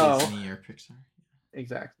Disney or Pixar.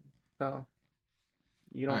 Exactly. So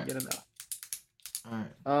you don't get enough. All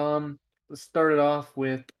right. Let's start it off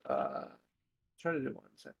with try to do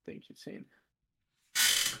ones I think you've seen.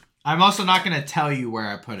 I'm also not gonna tell you where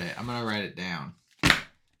I put it. I'm gonna write it down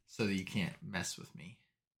so that you can't mess with me.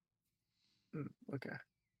 Okay.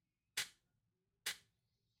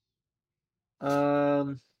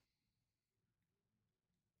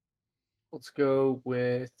 Let's go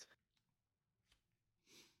with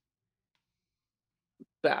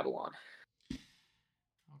Babylon.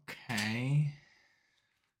 Okay.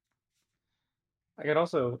 I could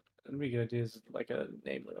also, it'd be good to do is like a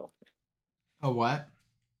name wheel. A what?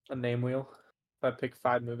 A name wheel. If I pick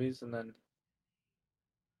 5 movies and then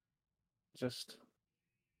just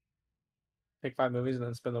pick 5 movies and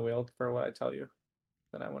then spin the wheel for what I tell you,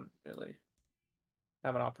 then I wouldn't really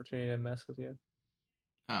have an opportunity to mess with you.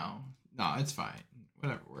 Oh, no, it's fine.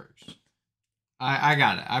 Whatever works. I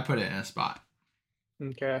got it. I put it in a spot.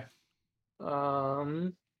 Okay.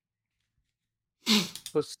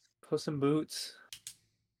 Puss in Boots.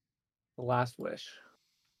 The Last Wish.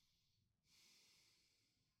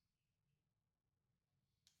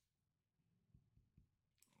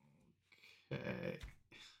 Okay.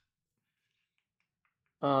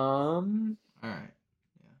 All right.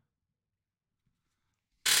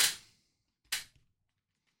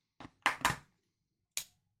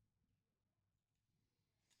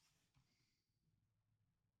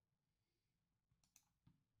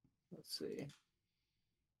 Let's see.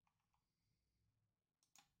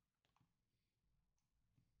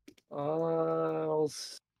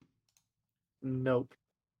 Nope.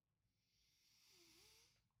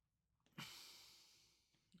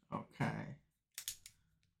 Okay.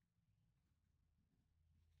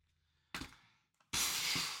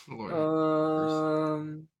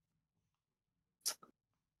 Lord.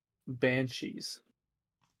 Banshees.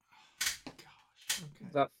 Gosh.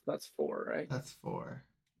 Okay. That's 4, right? That's 4.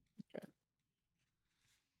 Okay.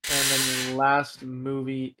 And then the last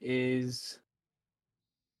movie is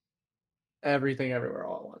Everything Everywhere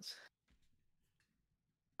All at Once.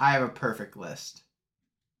 I have a perfect list.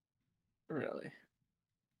 Really?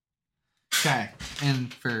 Okay.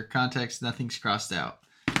 And for context, nothing's crossed out.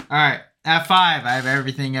 All right. At 5, I have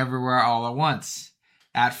Everything Everywhere All at Once.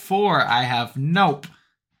 At 4, I have Nope.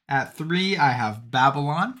 At 3, I have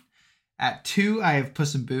Babylon. At 2, I have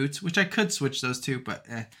Puss in Boots, which I could switch those two, but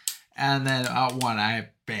And then at 1, I have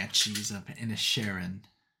Banshees of Inisherin.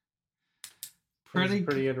 It is a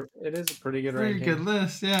pretty good Pretty ranking. good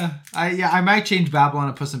list, yeah. I might change Babylon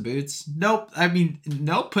to Puss in Boots. Nope.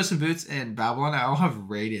 Puss in Boots and Babylon I all have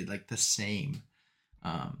rated like the same.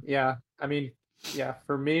 Yeah, I mean, yeah,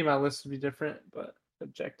 for me, my list would be different, but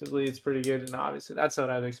objectively, it's pretty good, and obviously, that's what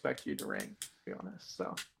I'd expect you to rank, to be honest.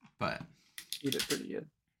 So, but you did pretty good.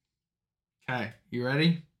 Okay, you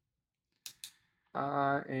ready?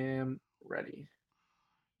 I am ready.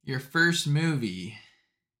 Your first movie,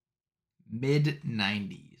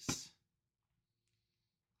 mid-90s.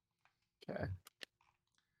 Okay.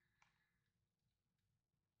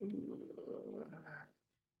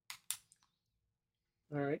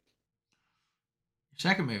 All right. Your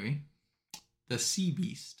second movie, The Sea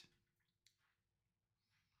Beast.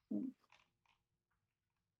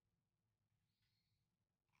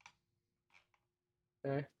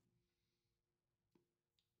 Okay.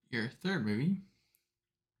 Your third movie,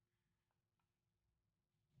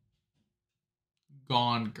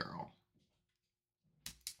 Gone Girl.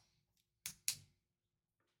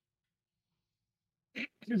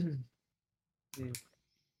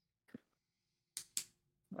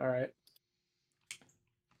 All right.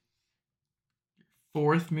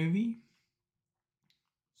 Fourth movie,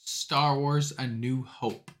 Star Wars: A New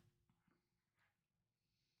Hope.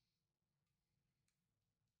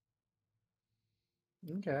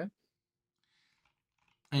 Okay.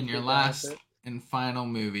 And your Get down with last it. and final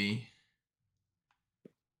movie,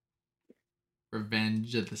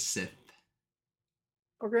 Revenge of the Sith.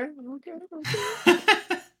 Okay.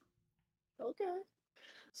 Okay.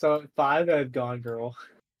 So at 5, I had Gone Girl.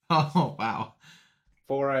 Oh, wow.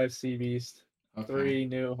 4, I have Sea Beast. Okay. 3,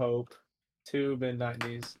 New Hope. 2,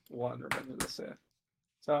 mid-90s. 1, Revenge of the Sith.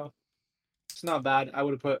 So it's not bad. I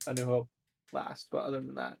would have put A New Hope last, but other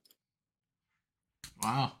than that,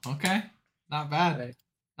 Wow. Okay. Not bad. hey,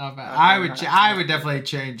 Not bad. I'm happy I with would it. definitely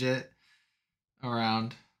change it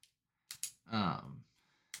around.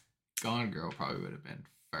 Gone Girl probably would have been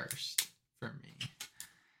first for me.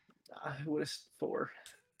 I would have 4.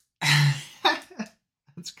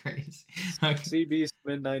 That's crazy. Okay. Sea Beast,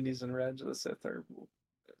 mid-90s, and Revenge of the Sith are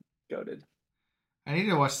goated. I need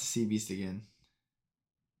to watch the Sea Beast again.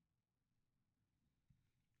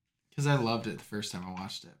 Because I loved it the first time I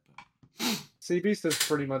watched it. But... Sea Beast is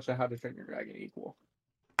pretty much a How to Train Your Dragon equal.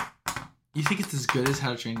 You think it's as good as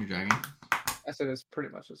How to Train Your Dragon? I said it's pretty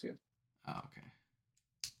much as good. Oh, okay.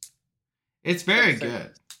 It's very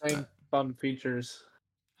good. Same fun features.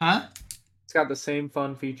 Huh? It's got the same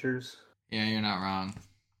fun features. Yeah, you're not wrong.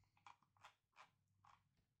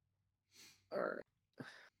 All right.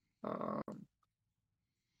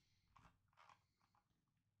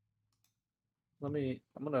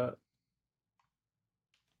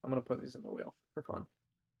 I'm gonna put these in the wheel for fun.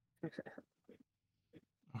 Okay.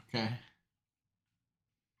 Okay.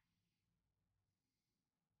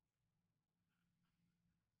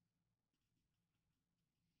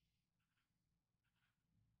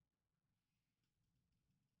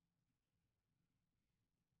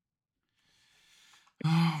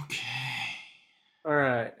 All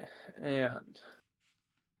right, and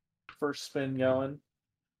first spin going.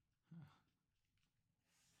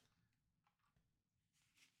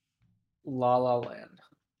 La La Land.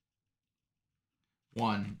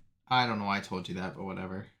 1. I don't know why I told you that, but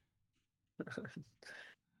whatever.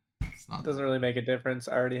 It's not Doesn't really make a difference.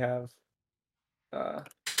 I already have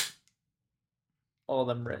all of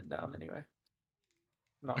them written down anyway.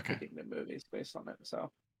 I'm not picking the movies based on it,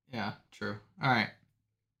 so. Yeah, true. All right.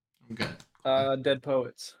 I'm good. Dead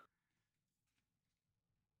Poets.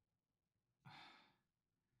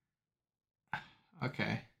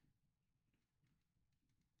 Okay.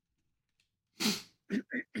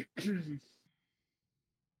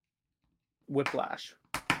 Whiplash.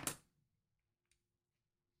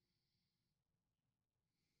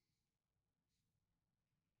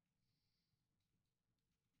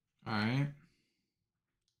 All right.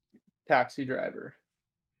 Taxi Driver.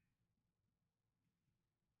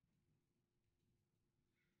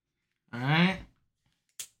 All right.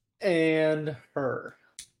 And Her.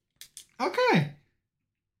 Okay.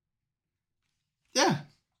 Yeah,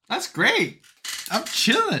 that's great. I'm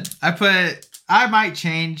chilling. I might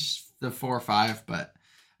change the 4 or 5, but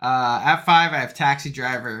at 5 I have Taxi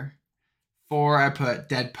Driver. 4 I put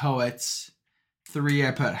Dead Poets. 3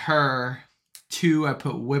 I put Her. 2 I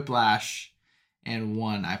put Whiplash, and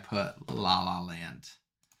 1 I put La La Land.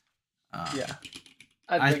 Yeah,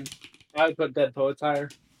 I think I'd put Dead Poets higher.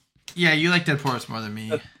 Yeah, you like Dead Poets more than me.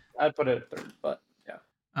 I'd put it at 3rd, but yeah.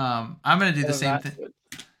 I'm gonna do the same thing. Good.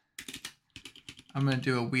 I'm gonna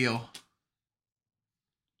do a wheel.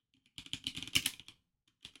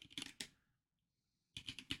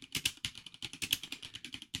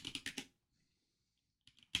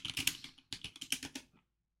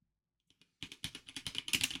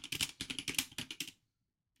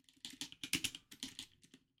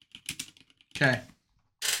 Okay.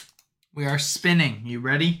 We are spinning. You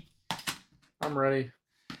ready? I'm ready.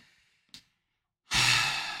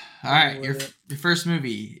 All right. Your first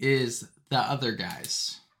movie is The Other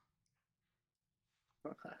Guys.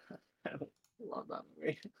 I love that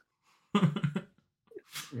movie.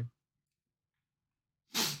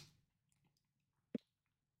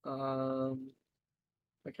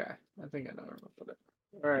 Okay. I think I know where I'm gonna put it.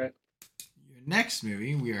 All right. Your next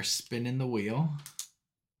movie, we are spinning the wheel,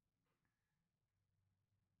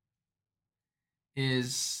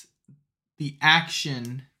 is the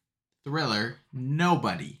action thriller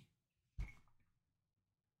Nobody.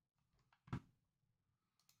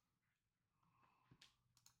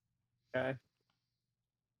 Okay.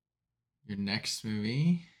 Your next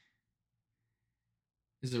movie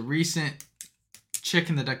is a recent Chick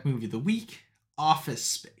and the Duck movie of the week, Office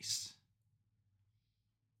Space.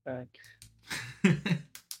 Okay.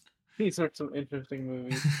 These are some interesting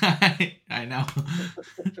movies. I know.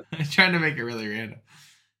 I'm trying to make it really random.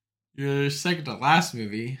 Your second to last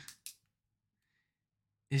movie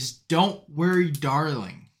is Don't Worry,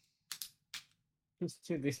 Darling.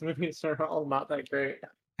 Dude, these movies are all not that great.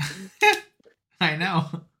 I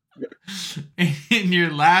know. And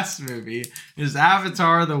your last movie is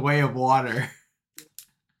Avatar: The Way of Water.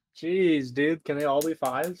 Jeez, dude, can they all be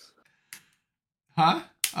 5s? Huh?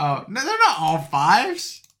 Oh, no, they're not all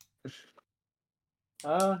 5s.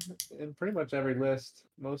 In pretty much every list,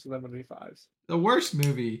 most of them would be 5s. The worst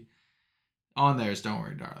movie on there is Don't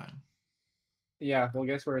Worry, Darling. Yeah, well,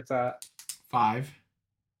 guess where it's at? 5.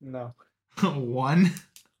 No. 1.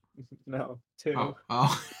 No. 2.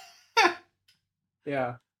 Oh.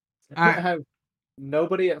 Yeah. All right. I have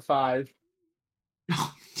Nobody at 5.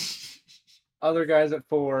 Other Guys at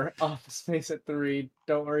 4. Office Space at 3.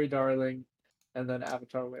 Don't Worry, Darling. And then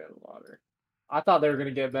Avatar: Way of Water. I thought they were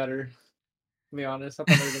gonna get better. To be honest, I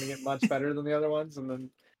thought they were gonna get much better than the other ones, and then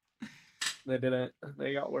they didn't.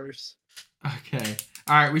 They got worse. Okay.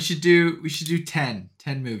 All right. We should do 10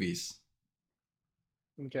 movies.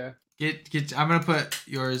 Okay. Get. I'm gonna put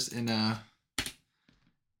yours in a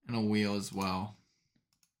wheel as well.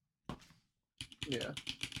 Yeah.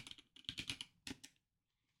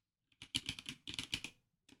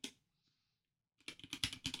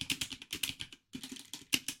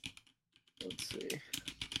 Let's see.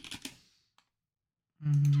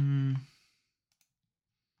 Mm-hmm.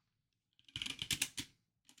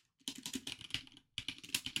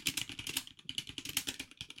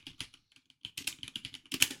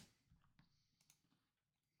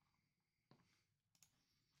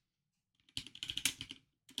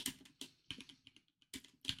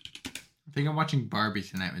 I think I'm watching Barbie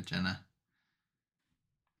tonight with Jenna.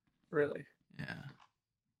 Really? Yeah.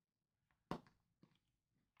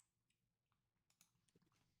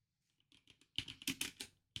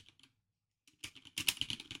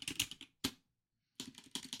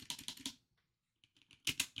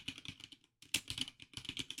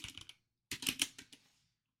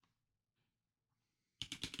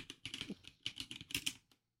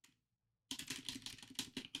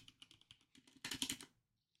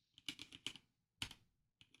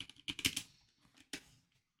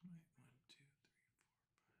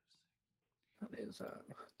 What is that?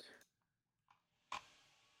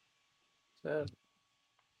 So,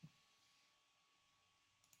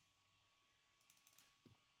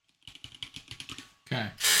 Okay.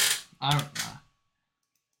 I don't know.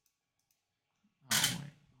 Oh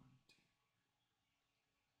wait.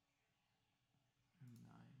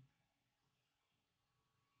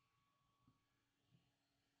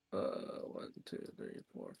 1, 2, 3,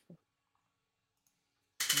 4, 5.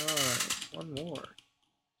 9. One more.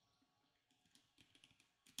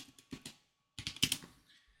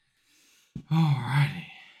 Alrighty.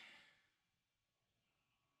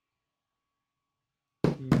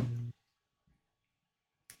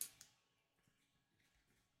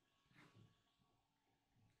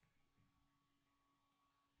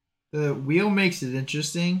 The wheel makes it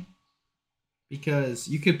interesting because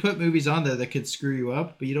you could put movies on there that could screw you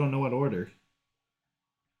up, but you don't know what order.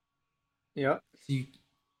 Yep. So you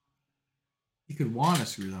could want to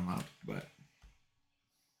screw them up, but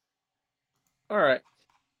All right.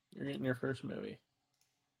 You're getting your first movie.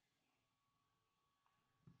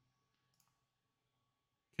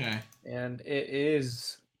 okay. And it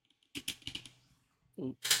is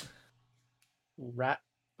Rat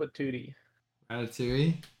Patootie.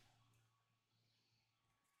 Ratatouille.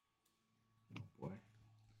 Oh boy.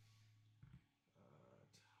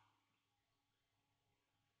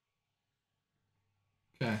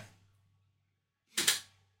 Okay.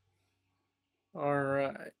 All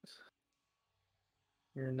right.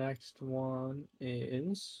 Your next one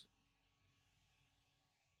is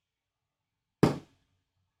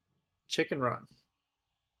Chicken Run.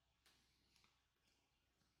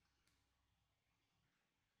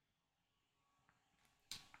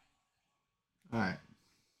 All right.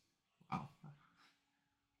 Wow.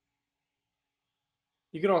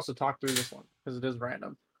 You could also talk through this one because it is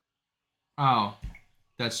random. Oh,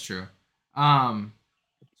 that's true. So I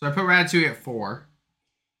put Ratatouille at 4.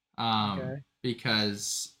 Okay.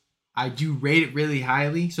 Because I do rate it really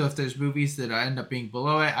highly. So if there's movies that I end up being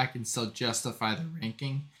below it, I can still justify the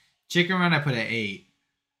ranking. Chicken Run I put at 8.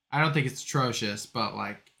 I don't think it's atrocious, but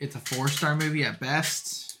like it's a 4-star movie at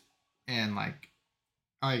best, and like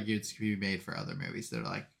I argue it's could be made for other movies that are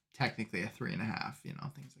like technically a 3.5.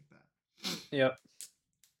 Things like that. Yep.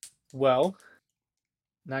 Well,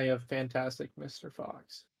 now you have Fantastic Mr.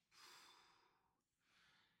 Fox.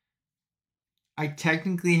 I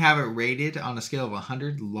technically have it rated on a scale of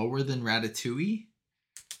 100 lower than Ratatouille.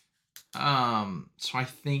 So I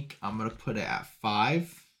think I'm gonna put it at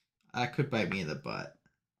 5. That could bite me in the butt.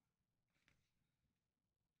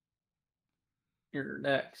 Your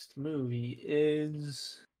next movie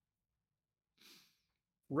is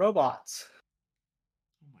Robots.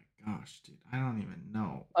 Oh my gosh, dude. I don't even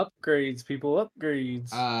know. Upgrades, people,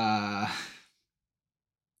 upgrades.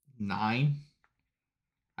 9.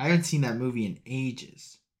 I haven't seen that movie in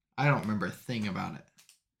ages. I don't remember a thing about it.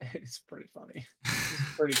 It's pretty funny. It's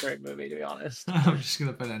a pretty great movie, to be honest. I'm just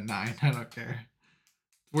gonna put it at 9. I don't care.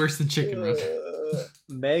 Worse than Chicken Run.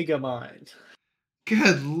 Megamind.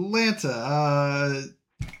 Good Lanta.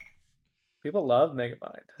 People love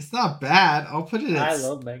Megamind. It's not bad. I'll put it at. I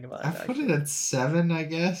love Megamind. I put it at 7, I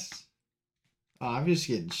guess. Oh, I'm just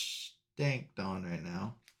getting stanked on right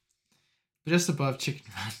now. Just above Chicken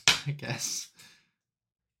Run, I guess.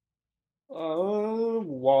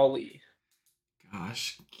 Wally.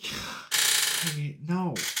 Gosh.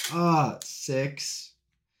 No. 6.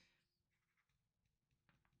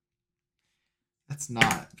 That's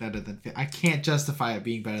not better than. I can't justify it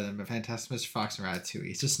being better than Fantastic Mr. Fox and Ratatouille.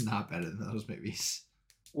 It's just not better than those movies.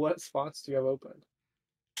 What spots do you have open?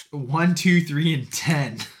 1, 2, 3, and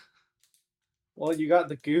 10. Well, you got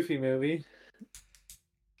the Goofy movie.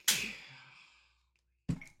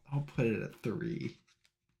 I'll put it at 3.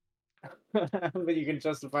 But you can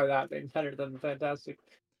justify that being better than Fantastic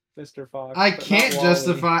Mr. Fox. I can't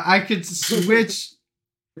justify. I could switch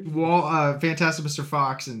Fantastic Mr.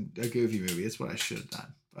 Fox and a Goofy movie. It's what I should have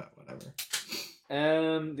done, but whatever.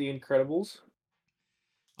 And The Incredibles.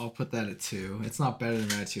 I'll put that at 2. It's not better than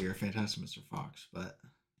Ratatouille or Fantastic Mr. Fox, but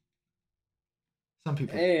a lot of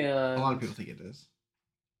people think it is.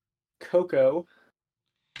 Coco.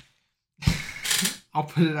 I'll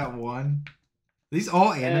put it at 1. These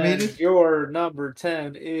all animated? And your number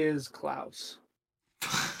 10 is Klaus.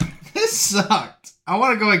 This sucked. I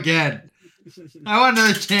want to go again. I want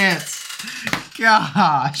another chance.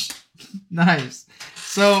 Gosh. Nice.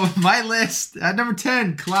 So my list at number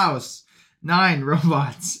 10, Klaus. 9,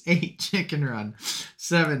 Robots. 8, Chicken Run.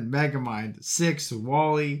 7, Megamind. 6,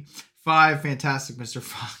 Wall-E. 5, Fantastic Mr.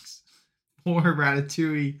 Fox. 4,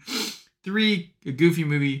 Ratatouille. 3, A Goofy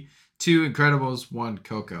Movie. 2, Incredibles. 1,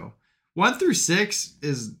 Coco. 1 through 6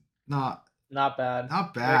 is not bad.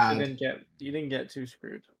 Not bad. You didn't get too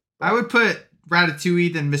screwed. I would put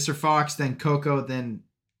Ratatouille, then Mr. Fox, then Coco, then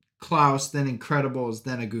Klaus, then Incredibles,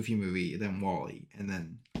 then A Goofy Movie, then Wall-E, and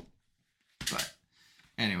then. But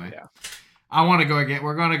anyway, yeah. I want to go again.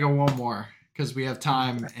 We're going to go one more because we have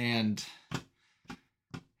time. And all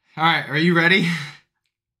right, are you ready?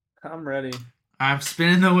 I'm ready. I'm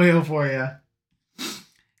spinning the wheel for you.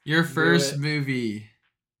 Your first movie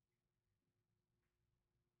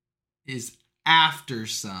is After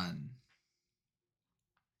Sun.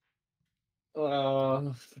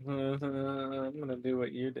 I'm gonna do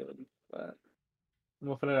what you did, but I'm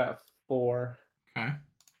gonna put it at 4. Okay.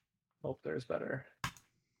 Hope there's better.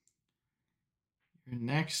 Your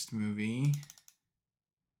next movie.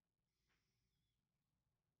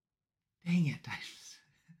 Dang it.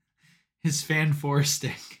 His Fan 4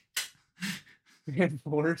 stick. And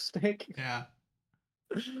 4 stick. Yeah.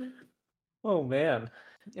 Oh man,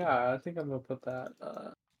 yeah, I think I'm gonna put that.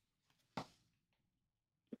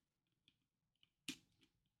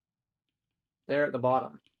 There at the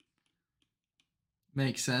bottom.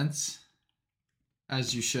 Makes sense.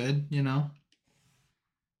 As you should, you know.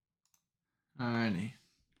 Alrighty.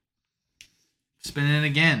 Spin it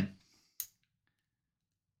again.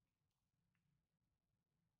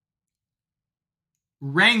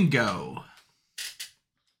 Rango.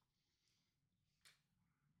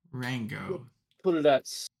 Rango. Put it at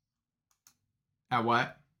At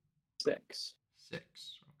what? 6. 6.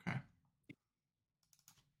 Okay.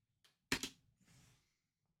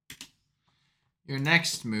 Your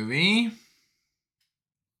next movie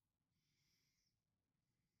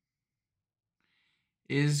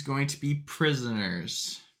is going to be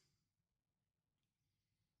Prisoners.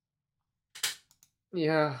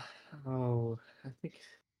 Yeah. Oh, I think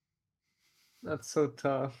that's so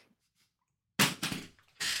tough.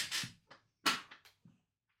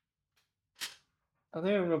 I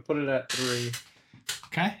think I'm gonna put it at 3.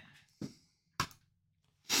 Okay.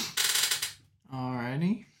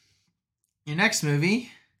 Alrighty. Your next movie.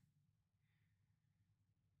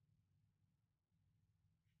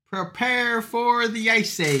 Prepare for the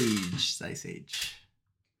Ice Age. Ice Age.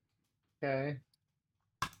 Okay.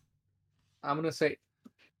 I'm gonna say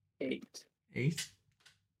 8. 8.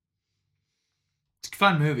 It's a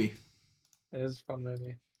fun movie. It is a fun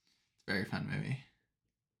movie. Very fun movie.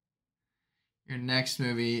 Your next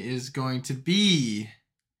movie is going to be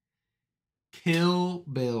Kill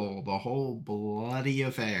Bill, the whole bloody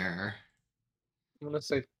affair. I'm gonna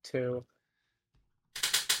say 2.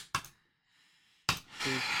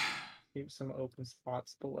 Keep some open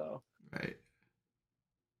spots below. Right.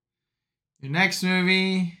 Your next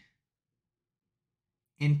movie,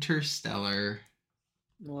 Interstellar.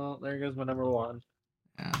 Well, there goes my number 1.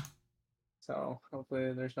 Yeah. So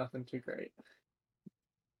hopefully there's nothing too great.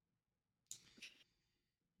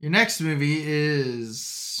 Your next movie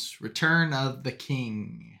is Return of the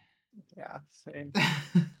King. Yeah, same.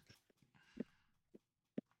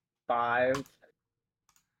 5.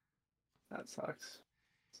 That sucks.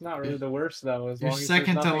 It's not really the worst though, as Your long as there's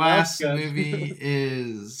second to nothing else last good. movie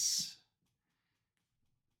is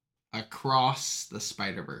Across the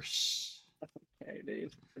Spider-Verse. Okay,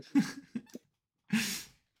 dude.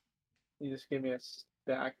 You just gave me a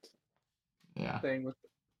stacked thing with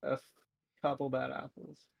a couple bad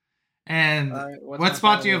apples. And All right, what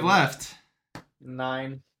spot do you have left?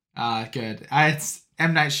 9. Good. It's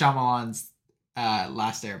M. Night Shyamalan's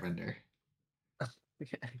Last Airbender.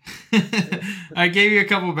 I gave you a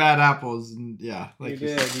couple bad apples, and yeah, like you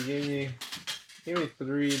did. You gave me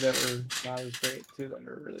 3 that were not as great, 2 that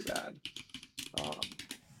were really bad.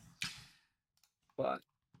 But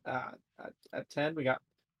at 10 we got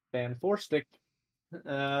Fan 4 stick,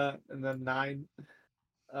 and then 9,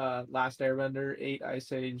 Last Airbender, 8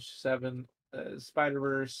 Ice Age, 7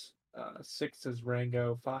 Spider-Verse, 6 is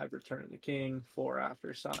Rango, 5 Return of the King, 4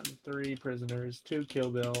 After Sun, 3 Prisoners, 2 Kill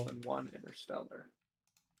Bill, and 1 Interstellar.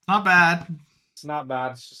 Not bad. It's not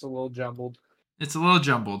bad. It's just a little jumbled. It's a little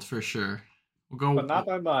jumbled for sure. We'll go, but not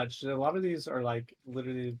by much. A lot of these are like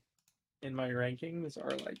literally in my rankings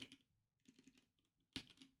are like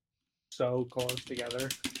so close together.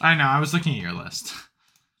 I know. I was looking at your list.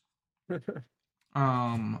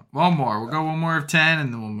 One more. We'll go one more of 10,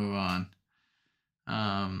 and then we'll move on.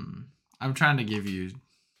 I'm trying to give you some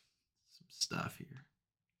stuff here.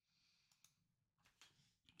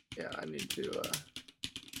 Yeah, I need to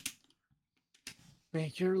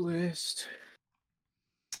make your list.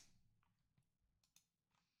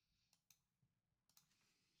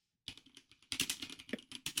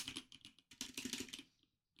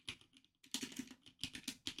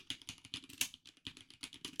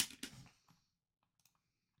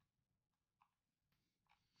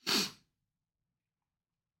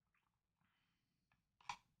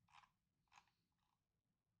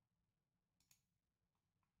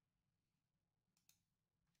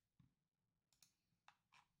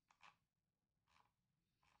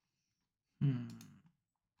 Hmm.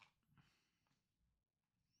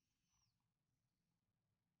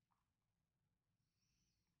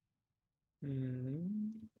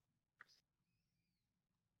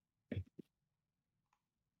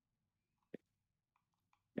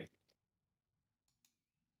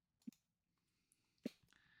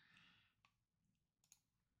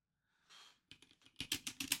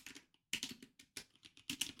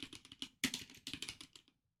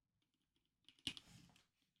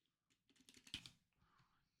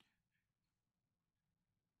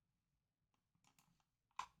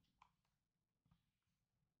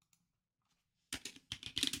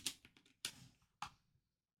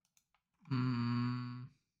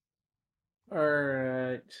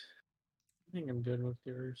 I think I'm good with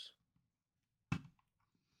yours.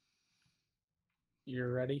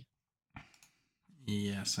 You're ready?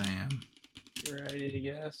 Yes, I am. You're ready to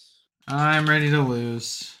guess? I'm ready to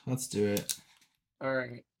lose. Let's do it. All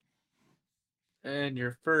right. And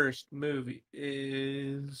your first movie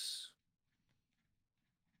is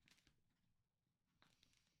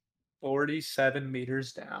 47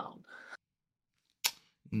 Meters Down.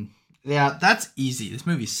 Yeah, that's easy. This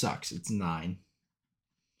movie sucks. It's 9.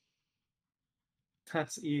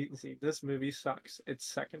 That's easy. This movie sucks. It's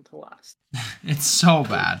second to last. It's so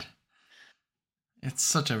bad. It's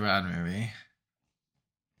such a bad movie.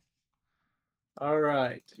 All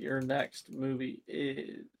right. Your next movie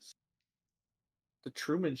is The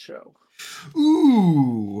Truman Show.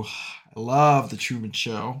 Ooh, I love The Truman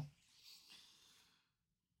Show.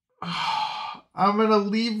 I'm going to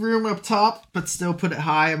leave room up top, but still put it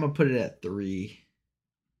high. I'm going to put it at 3.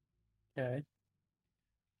 Okay.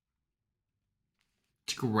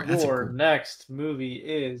 Your next movie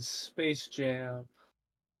is Space Jam.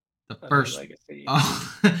 The first. Legacy.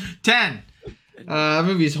 10.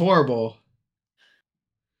 Movie's horrible.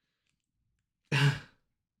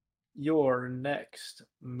 Your next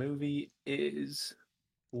movie is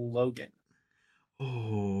Logan.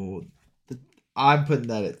 Oh, I'm putting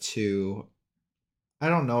that at 2. I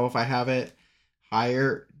don't know if I have it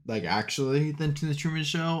higher, like actually, than The Truman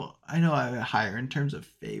Show. I know I have it higher in terms of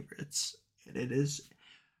favorites, and it is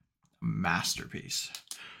a masterpiece.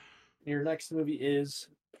 Your next movie is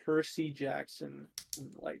Percy Jackson and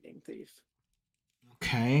the Lightning Thief.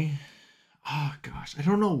 Okay. Oh gosh, I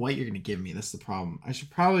don't know what you're gonna give me. That's the problem. I should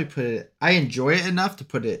probably put it. I enjoy it enough to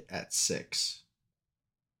put it at 6.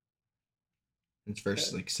 It's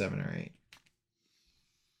versus like 7 or 8.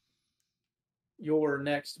 Your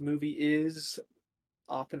next movie is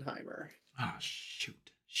Oppenheimer. Oh shoot.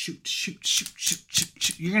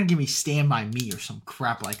 You're gonna give me Stand By Me or some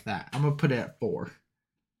crap like that. I'm gonna put it at 4.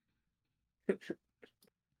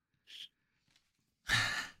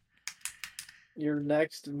 Your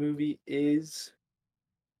next movie is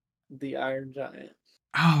The Iron Giant.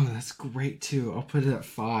 Oh, that's great too. I'll put it at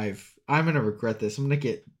 5. I'm gonna regret this. I'm gonna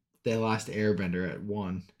get The Last Airbender at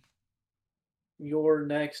 1. Your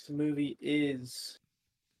next movie is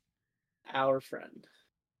Our Friend.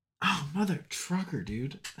 Oh, mother trucker,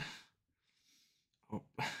 dude. Oh.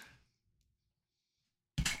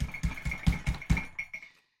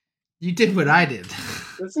 You did what I did.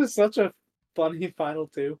 This is such a funny final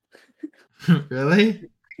 2. Really?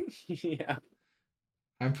 Yeah.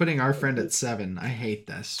 I'm putting Our Friend at 7. I hate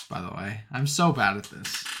this, by the way. I'm so bad at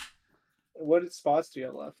this. What spots do you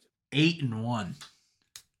have left? 8 and 1.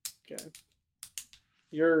 Okay.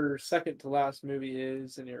 Your second to last movie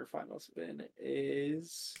is, and your final spin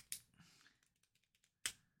is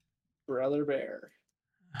Brother Bear.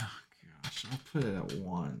 Oh gosh, I'll put it at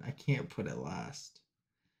 1. I can't put it last.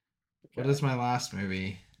 Okay. What is my last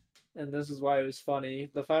movie? And this is why it was funny.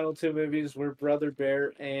 The final 2 movies were Brother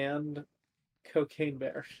Bear and Cocaine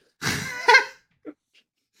Bear.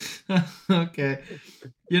 Okay.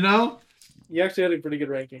 You know? You actually had a pretty good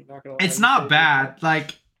ranking, not gonna lie. It's not bad.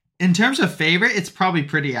 Like, in terms of favorite, it's probably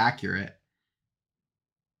pretty accurate.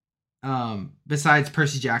 Besides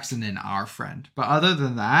Percy Jackson and Our Friend. But other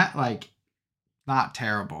than that, like, not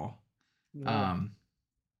terrible. No.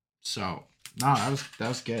 So no, that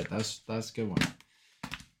was good. That's a good one.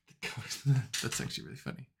 That's actually really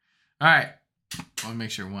funny. All right. I'll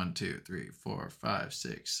make sure 1, 2, 3, 4, 5,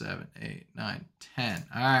 6, 7, 8, 9, 10.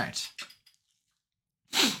 All right.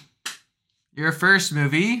 Your first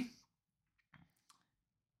movie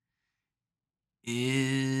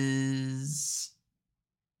is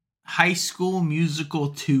High School Musical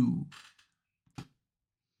 2.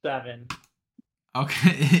 7.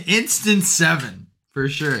 Okay. Instant 7. For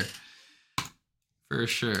sure. For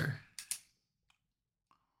sure.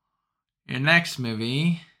 Your next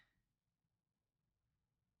movie,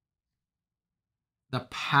 The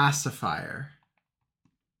Pacifier.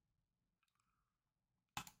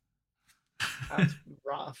 That's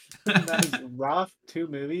rough. That is rough. 2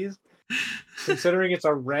 movies. Considering it's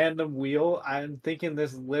a random wheel, I'm thinking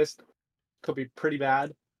this list could be pretty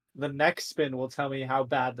bad. The next spin will tell me how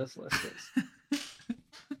bad this list is.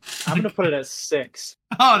 I'm gonna put it at 6.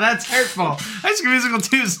 Oh, that's hurtful. High School Musical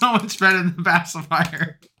 2 is so much better than The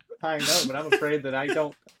Pacifier. I know, but I'm afraid that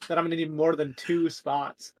I'm gonna need more than 2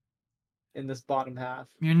 spots in this bottom half.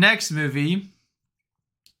 Your next movie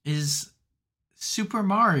is Super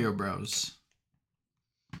Mario Bros.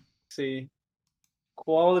 See,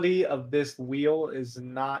 quality of this wheel is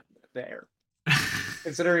not there.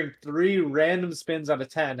 Considering 3 random spins out of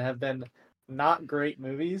 10 have been not great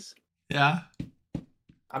movies. Yeah.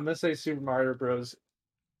 I'm gonna say Super Mario Bros.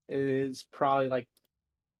 Is probably like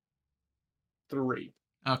 3.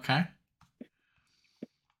 Okay.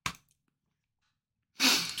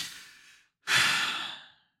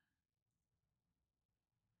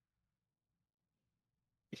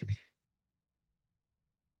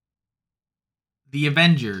 The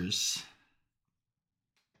Avengers.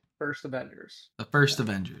 First Avengers. The first Okay.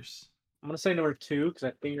 Avengers. I'm gonna say number 2 because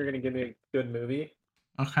I think you're gonna give me a good movie.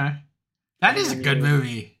 Okay. I That think is you're a gonna good give me.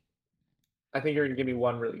 movie. I think you're gonna give me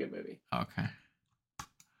one really good movie. Okay.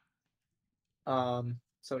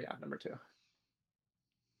 So yeah, number 2.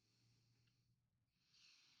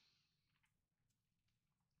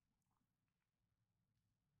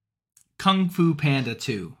 Kung Fu Panda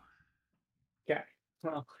 2. Okay.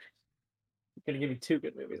 Well, you're gonna give me 2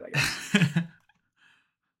 good movies, I guess.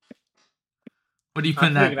 What do you put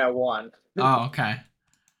I'm in thinking that? at 1. Oh, okay.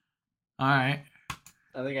 All right.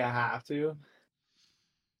 I think I have to.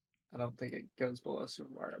 I don't think it goes below Super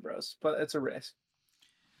Mario Bros. But it's a risk.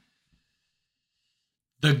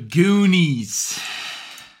 The Goonies.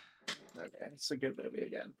 Okay, it's a good movie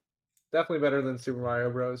again. Definitely better than Super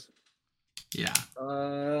Mario Bros. Yeah.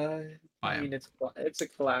 I mean it's a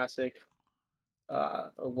classic.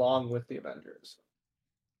 Along with the Avengers,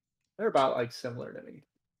 they're about like similar to me.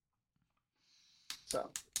 So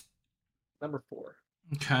number 4,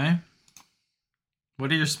 Okay. What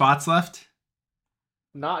are your spots left?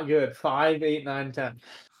 not good. 5, 8, 9, 10.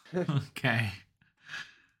 Okay.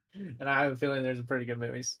 And I have a feeling there's a pretty good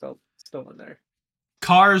movie still in there.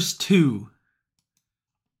 Cars 2.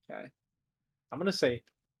 Okay, I'm gonna say,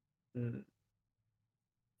 I'm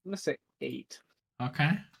gonna say 8.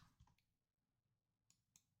 Okay.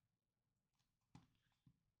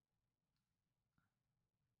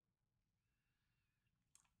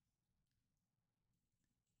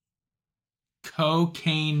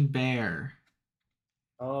 Cocaine Bear.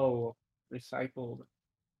 Oh, recycled.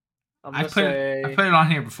 I'm I gonna put it I say put it on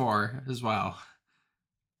here before as well.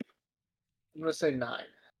 I'm gonna say 9.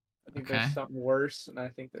 I think Okay. there's something worse, and I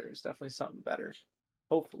think there's definitely something better.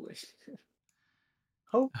 Hopefully,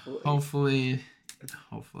 hopefully. Hopefully.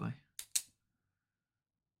 Hopefully.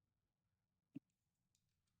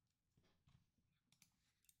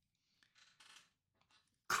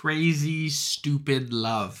 Crazy Stupid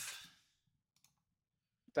Love.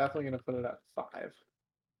 Definitely gonna put it at 5.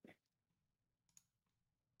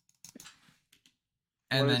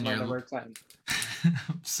 And What is then my your number 10?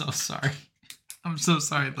 I'm so sorry. I'm so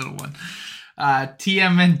sorry, little one.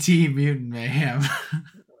 TMNT Mutant Mayhem.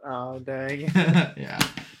 Oh dang. Yeah.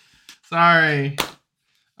 Sorry.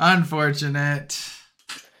 Unfortunate.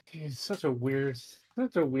 Dude, such a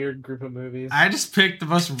weird group of movies. I just picked the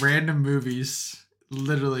most random movies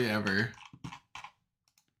literally ever.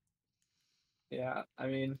 Yeah, I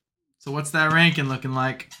mean, So what's that ranking looking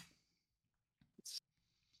like? it's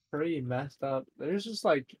pretty messed up. There's just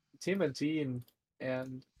like TMNT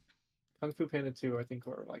and Kung Fu Panda 2, I think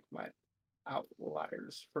were like my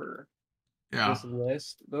outliers for Yeah. this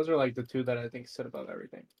list. Those are like the 2 that I think sit above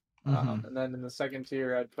everything. Mm-hmm. And then in the second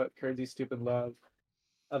tier, I'd put Crazy Stupid Love,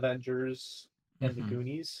 Avengers, and The Mm-hmm.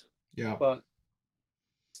 Goonies. Yeah. But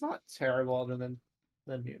it's not terrible other than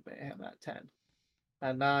Mutant Mayhem at 10.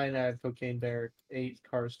 At 9, I have Cocaine Bear. 8,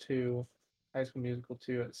 Cars 2. High School Musical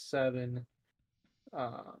 2 at 7.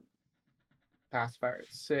 Um, Pacifier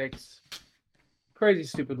at 6. Crazy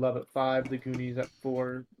Stupid Love at 5. The Goonies at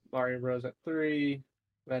 4. Mario Bros. At 3.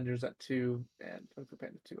 Avengers at 2. And Kung Fu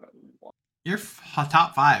Panda 2 at 1. Your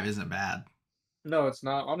top 5 isn't bad. No, it's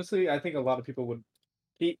not. Honestly, I think a lot of people would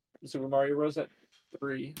keep Super Mario Bros. At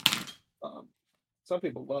 3. Um, some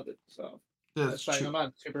people love it, so That's that's fine. true. I'm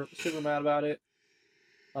not super mad about it.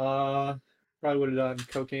 Uh, Probably would have done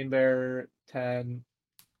Cocaine Bear 10.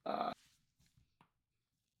 Uh,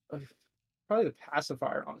 Probably the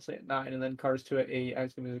Pacifier, honestly, at 9, and then Cars 2 at 8, High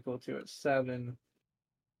School Musical 2 at 7,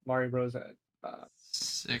 Mario Bros. At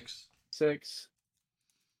 6. 6.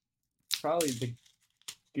 Probably the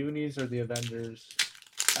Goonies or the Avengers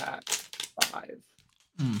at 5.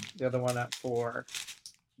 The other one at 4.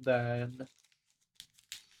 Then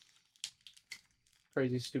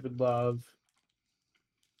Crazy Stupid Love.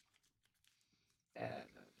 And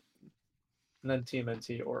then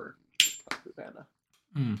TMNT or Kung Fu Panda.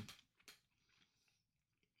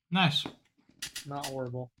 Nice. Not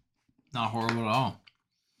horrible. Not horrible at all.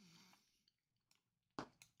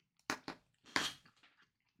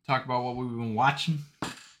 Talk about what we've been watching.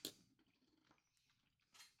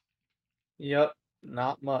 Yep,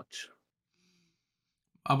 not much.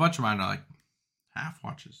 A bunch of mine are like half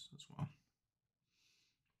watches as well.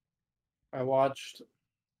 I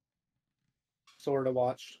sort of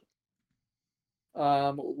watched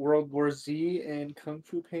World War Z and Kung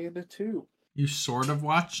Fu Panda 2. You sort of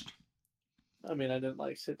watched? I mean, I didn't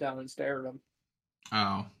like sit down and stare at them.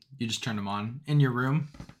 Oh, you just turned them on in your room?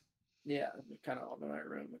 Yeah, kind of all in my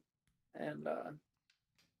room, and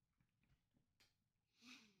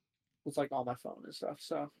it's like on my phone and stuff.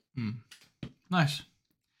 So Nice.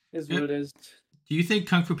 is what it is. Do you think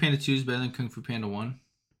Kung Fu Panda 2 is better than Kung Fu Panda 1?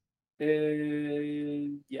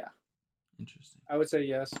 Yeah. Interesting. I would say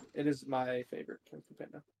yes. It is my favorite Kung Fu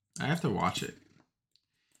Panda. I have to watch it.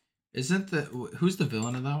 Who's the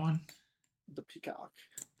villain of that one? The Peacock.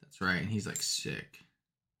 That's right. He's like sick.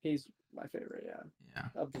 He's my favorite, Yeah.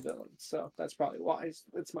 of the villains. So that's probably why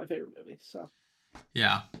it's my favorite movie. So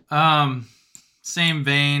yeah. Same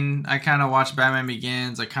vein. I kind of watched Batman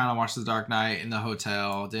Begins. I kind of watched The Dark Knight in the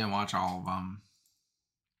hotel. Didn't watch all of them.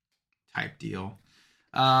 Type deal.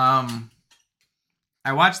 I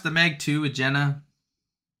watched The Meg 2 with Jenna.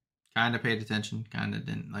 Kind of paid attention. Kind of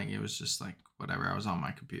didn't. Like, it was just like whatever. I was on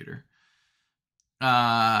my computer.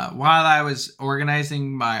 While I was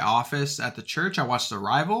organizing my office at the church, I watched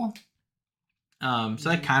Arrival. So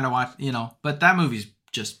I kind of watched, but that movie's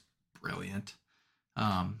just brilliant.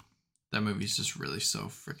 That movie's just really so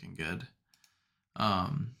freaking good.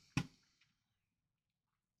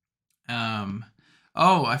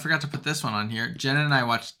 Oh, I forgot to put this one on here. Jenna and I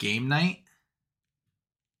watched Game Night.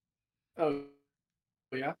 Oh,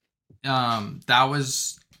 yeah. That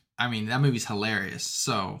movie's hilarious.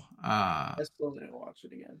 So, I still didn't watch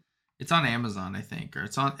it again. It's on Amazon, I think, or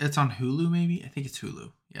it's on Hulu, maybe. I think it's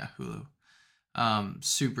Hulu. Yeah, Hulu.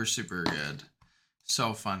 Super, super good.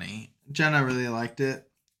 So funny. Jenna really liked it.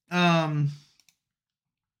 Like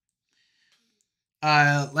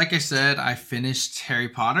I said, I finished Harry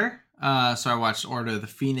Potter. So I watched Order of the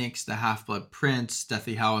Phoenix, The Half-Blood Prince,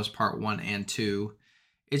 Deathly Hallows Part 1 and 2.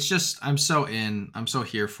 It's just, I'm so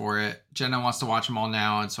here for it. Jenna wants to watch them all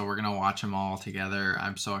now, and so we're going to watch them all together.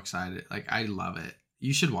 I'm so excited. Like, I love it.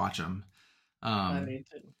 You should watch them. I need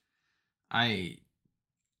to. I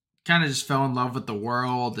kind of just fell in love with the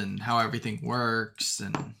world and how everything works.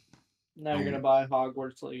 And now you're going to buy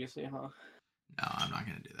Hogwarts Legacy, huh? No, I'm not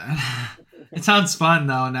going to do that. It sounds fun,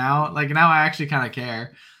 though, now. Like, now I actually kind of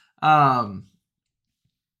care. But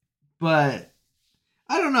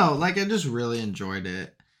I don't know. Like, I just really enjoyed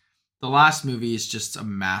it. The last movie is just a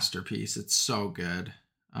masterpiece. It's so good.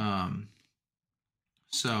 I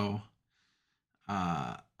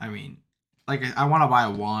mean, like, I want to buy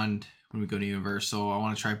a wand when we go to Universal. I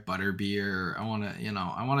want to try butterbeer. I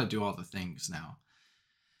want to do all the things now.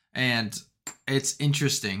 And it's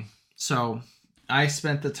interesting. So I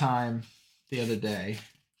spent the time the other day.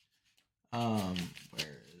 Where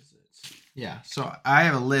is it? Yeah. So I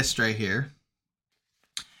have a list right here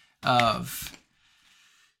of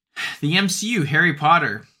the MCU: Harry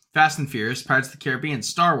Potter, Fast and Furious, Pirates of the Caribbean,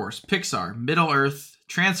 Star Wars, Pixar, Middle-earth,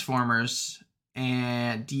 Transformers,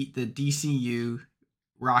 and the DCU,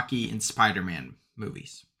 Rocky, and Spider-Man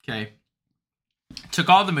movies. Okay. Took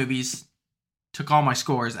all the movies, took all my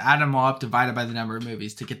scores, added them all up, divided by the number of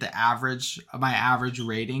movies to get my average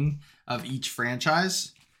rating of each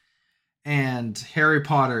franchise. And Harry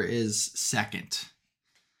Potter is second.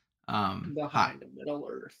 Behind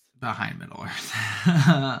Middle-earth. Behind Middle-earth.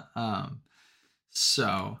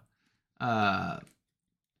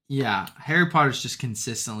 Yeah, Harry Potter's just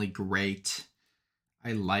consistently great.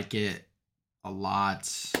 I like it a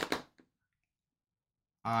lot.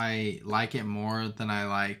 I like it more than I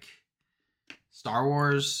like Star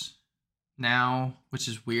Wars now, which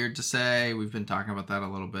is weird to say. We've been talking about that a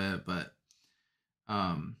little bit, but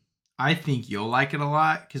I think you'll like it a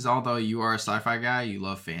lot because although you are a sci-fi guy, you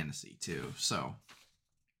love fantasy too. So,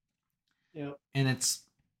 yeah, and it's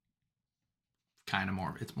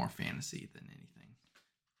more fantasy than anything.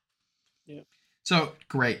 Yeah. So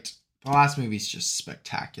great. The last movie's just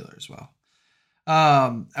spectacular as well.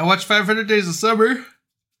 I watched 500 Days of Summer.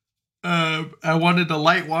 I wanted a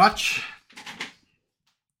light watch,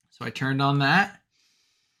 so I turned on that.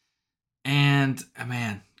 And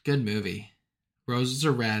man, good movie. Roses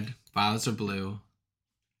are red, violets are blue.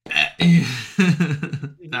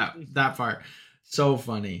 that part, so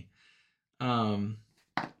funny.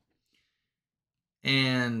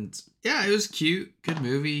 And yeah, it was cute. Good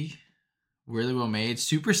movie. Really well made.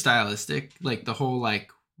 Super stylistic. Like the whole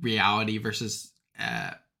like reality versus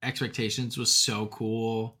expectations was so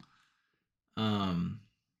cool.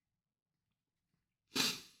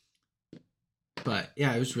 But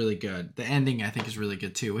yeah, it was really good. The ending I think is really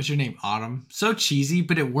good too. What's your name? Autumn. So cheesy,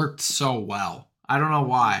 but it worked so well. I don't know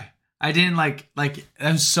why. I didn't like it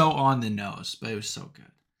was so on the nose, but it was so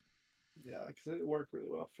good. Yeah, because it worked really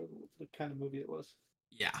well for the kind of movie it was.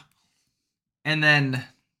 Yeah. And then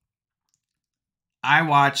I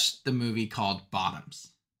watched the movie called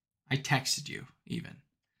Bottoms. I texted you even.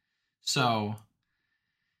 So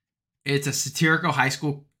it's a satirical high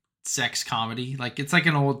school sex comedy. Like it's like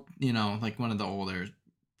an old, like one of the older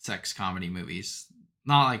sex comedy movies.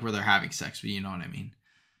 Not like where they're having sex, but you know what I mean.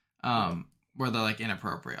 Yeah. Where they're like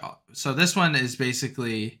inappropriate. So this one is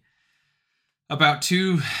basically about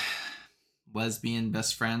two lesbian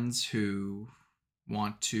best friends who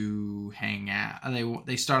want to hang out.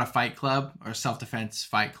 They start a fight club or self-defense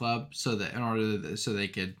fight club so that so they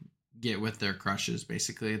could get with their crushes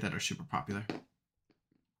basically that are super popular.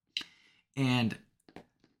 And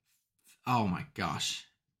oh my gosh.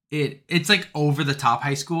 It's like over the top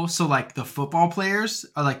high school. So like the football players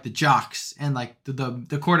are like the jocks and like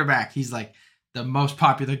the quarterback, he's like the most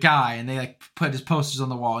popular guy, and they like put his posters on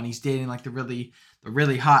the wall, and he's dating like the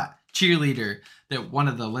really hot cheerleader that one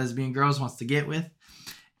of the lesbian girls wants to get with.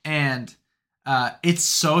 And it's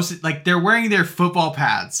so like they're wearing their football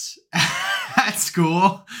pads at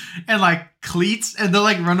school and like cleats, and they'll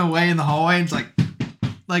like run away in the hallway, and it's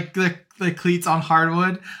like the cleats on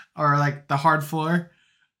hardwood or like the hard floor.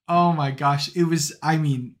 Oh my gosh, it was, I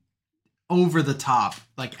mean, over the top.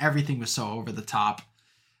 Like everything was so over the top.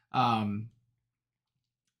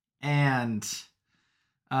 And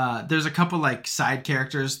there's a couple like side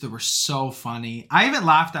characters that were so funny. I haven't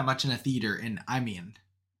laughed that much in a theater in, I mean,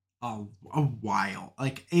 a while.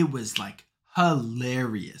 Like it was like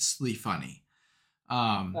hilariously funny.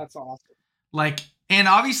 That's awesome. Like, and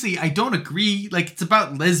obviously I don't agree. Like it's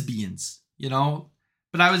about lesbians,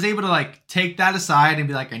 but I was able to like take that aside and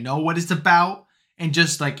be like, I know what it's about, and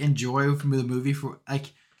just like enjoy the movie for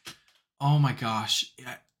like, oh my gosh.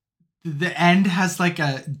 The end has like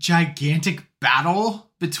a gigantic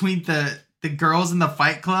battle between the girls in the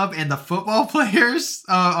fight club and the football players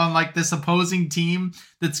on like this opposing team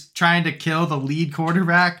that's trying to kill the lead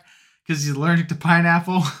quarterback because he's allergic to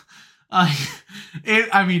pineapple.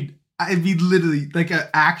 I mean, literally like an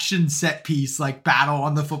action set piece, like battle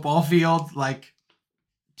on the football field. Like,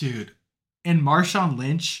 dude, and Marshawn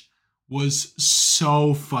Lynch was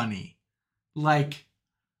so funny. Like,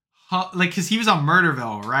 because he was on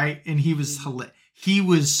Murderville, right? And he was,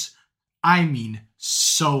 I mean,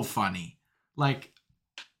 so funny. Like,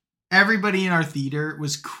 everybody in our theater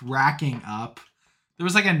was cracking up. There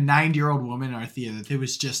was like a 90-year-old woman in our theater that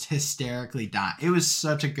was just hysterically dying. It was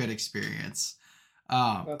such a good experience.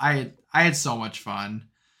 I had so much fun.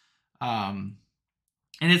 And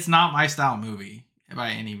it's not my style movie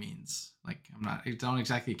by any means. Like I don't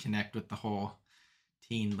exactly connect with the whole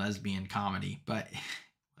teen lesbian comedy, but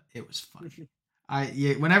it was funny.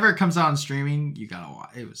 Whenever it comes out on streaming, you gotta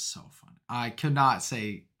watch. It was so fun. I could not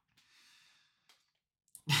say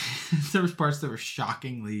there was parts that were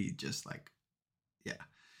shockingly just like, yeah.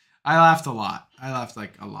 I laughed a lot. I laughed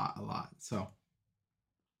like a lot. So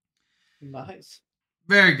nice.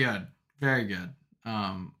 very good. Very good.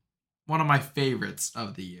 One of my favorites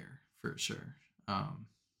of the year for sure.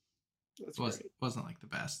 Wasn't like the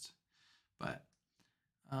best, but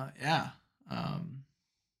yeah.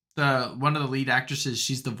 The one of the lead actresses,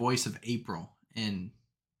 she's the voice of April in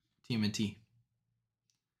TMNT.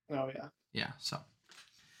 Oh yeah. Yeah. So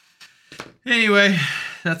anyway,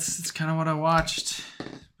 that's kind of what I watched.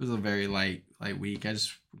 It was a very light week. I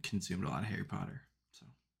just consumed a lot of Harry Potter. So.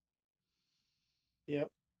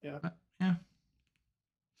 Yep. Yeah. But, yeah.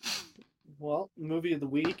 Well, movie of the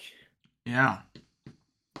week. Yeah.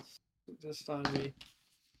 This time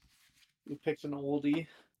we picked an oldie.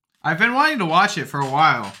 I've been wanting to watch it for a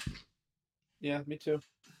while. Yeah, me too.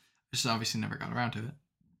 Just obviously never got around to it.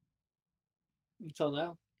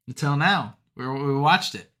 Until now. We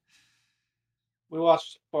watched it. We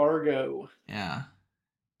watched Fargo. Yeah.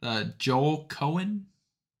 Joel Cohen.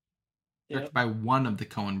 Directed by one of the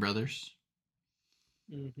Coen brothers.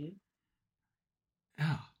 Mm-hmm.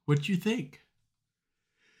 Yeah. What'd you think?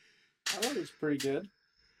 I thought it was pretty good.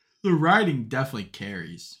 The writing definitely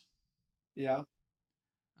carries. Yeah.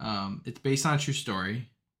 It's based on a true story.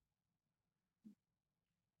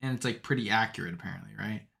 And it's like pretty accurate apparently,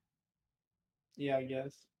 right? Yeah, I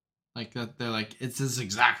guess. Like that they're like, this is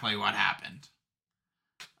exactly what happened.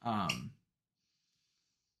 I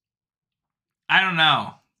don't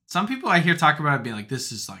know. Some people I hear talk about it being like,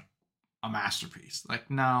 this is like a masterpiece. Like,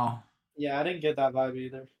 no. Yeah, I didn't get that vibe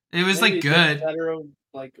either. It was maybe like good. Better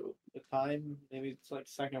like with time. Maybe it's like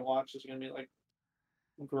second watch is gonna be like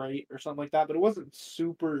great or something like that. But it wasn't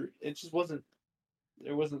super. It just wasn't.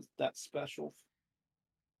 There wasn't that special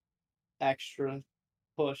extra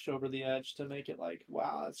push over the edge to make it like,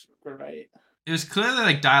 wow, that's great. It was clearly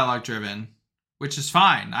like dialogue driven, which is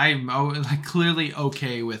fine. I'm like clearly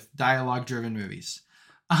okay with dialogue-driven movies.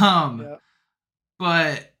 Yeah.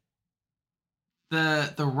 But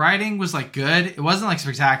the writing was like good. It wasn't like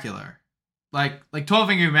spectacular. Like 12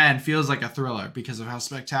 Angry Men feels like a thriller because of how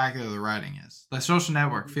spectacular the writing is. The Social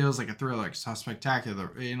Network feels like a thriller because how spectacular,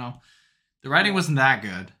 the writing wasn't that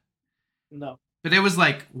good. No. But it was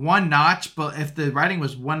like one notch, but if the writing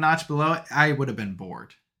was one notch below it, I would have been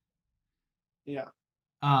bored. Yeah.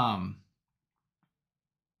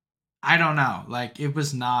 I don't know. Like, it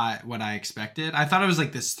was not what I expected. I thought it was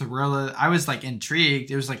like this thriller. I was like intrigued.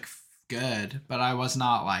 It was like good, but I was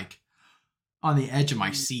not like on the edge of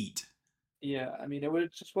my seat. Yeah, I mean,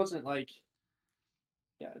 it just wasn't like,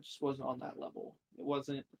 yeah, it just wasn't on that level. It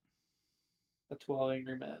wasn't a 12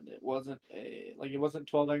 Angry Men. It wasn't it wasn't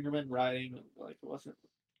 12 Angry Men writing. Like, it wasn't.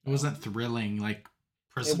 It wasn't thrilling like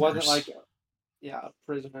It wasn't Prisoners. like, yeah,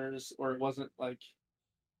 Prisoners, or it wasn't like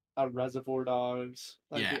a Reservoir Dogs.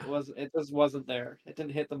 Like, Yeah. it just wasn't there. It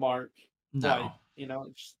didn't hit the mark No. quite.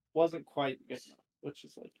 It just wasn't quite good enough, which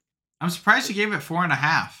is like I'm surprised you gave it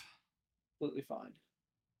 4.5. completely fine.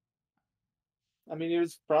 I mean, it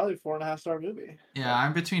was probably 4.5 star movie. Yeah,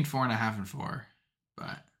 I'm between 4.5 and 4,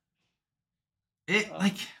 but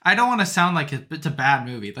I don't want to sound like it's a bad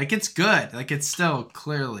movie. Like, it's good. Like, it's still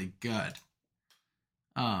clearly good.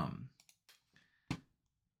 I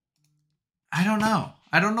don't know.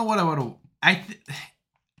 I don't know what I would have.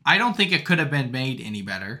 I don't think it could have been made any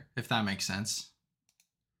better, if that makes sense.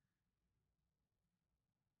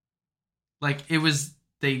 Like, it was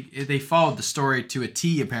they followed the story to a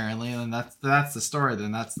T apparently, and that's the story.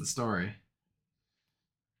 Then that's the story.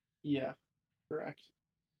 Yeah, correct.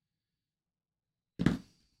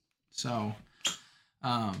 So,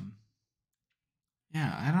 yeah,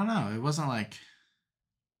 I don't know. It wasn't like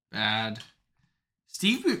bad.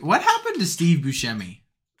 What happened to Steve Buscemi?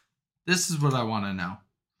 This is what I want to know.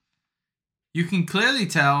 You can clearly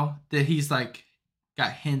tell that he's like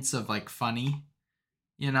got hints of like funny,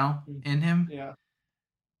 in him. Yeah.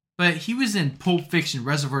 But he was in Pulp Fiction,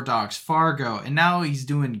 Reservoir Dogs, Fargo, and now he's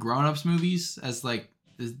doing grown-ups movies as like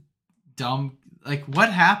this dumb. Like,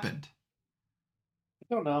 what happened?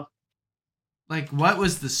 I don't know. Like, what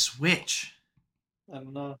was the switch? I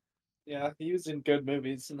don't know. Yeah, he was in good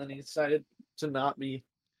movies, and then he decided to not be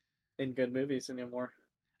in good movies anymore.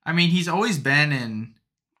 I mean, he's always been in.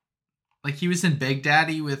 Like, he was in Big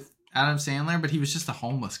Daddy with Adam Sandler, but he was just a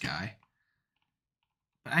homeless guy.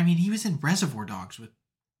 But I mean, he was in Reservoir Dogs with.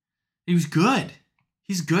 He was good.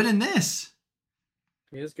 He's good in this.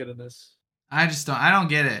 He is good in this. I don't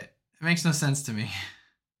get it. It makes no sense to me.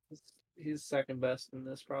 He's second best in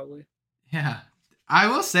this, probably. Yeah. I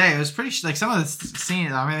will say, it was pretty, like, some of the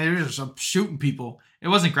scenes, I mean, they were just shooting people. It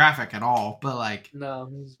wasn't graphic at all, but, like. No,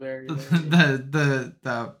 he's very, that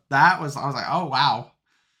was, I was like, oh, wow.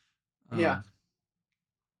 Yeah.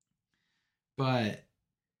 But,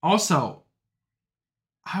 also,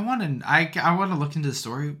 I want to look into the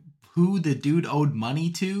story, who the dude owed money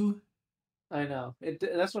to. I know.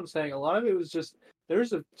 That's what I'm saying. A lot of it was just,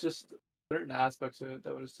 there's just certain aspects of it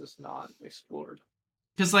that was just not explored.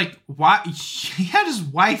 Because, like, why he had his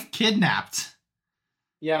wife kidnapped.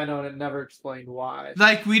 Yeah, I know, and it never explained why.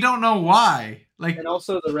 Like, we don't know why. Like, and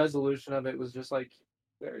also the resolution of it was just like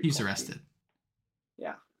very. He's arrested.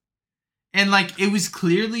 Yeah. And like, it was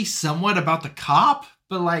clearly somewhat about the cop,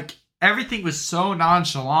 but like, everything was so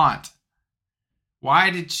nonchalant.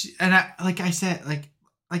 Why did she? And like I said,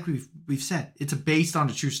 like we've said, it's based on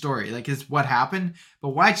a true story. Like, it's what happened. But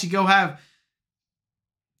why'd she go have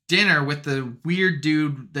dinner with the weird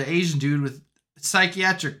dude, the Asian dude with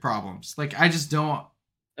psychiatric problems? Like, I just don't.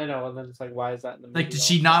 I know, and then it's like, why is that in the movie? Like, did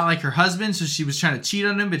she not like her husband, so she was trying to cheat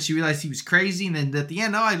on him, but she realized he was crazy, and then at the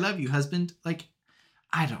end, oh, I love you, husband. Like,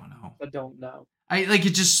 I don't know. I don't know. It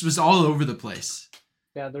just was all over the place.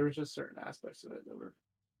 Yeah, there were just certain aspects of it that were.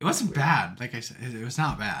 It wasn't bad, like I said. It was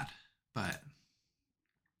not bad, but.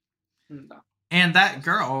 No. And that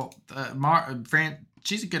girl,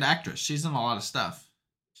 she's a good actress. She's in a lot of stuff.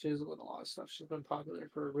 She's in a lot of stuff. She's been popular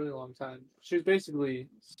for a really long time. She was basically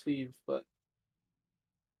Steve, but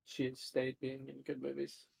she stayed being in good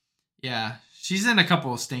movies. Yeah, she's in a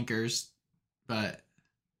couple of stinkers, but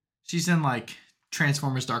she's in like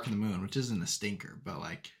Transformers: Dark of the Moon, which isn't a stinker, but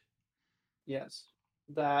like. Yes,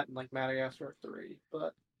 that and like Madagascar 3,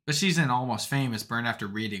 but. But she's in Almost Famous, Burn After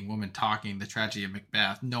Reading, Woman Talking, The Tragedy of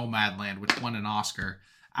Macbeth, Nomadland, which won an Oscar,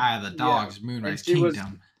 Eye of the Dogs, yeah. Moonrise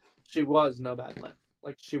Kingdom. She was Nomadland.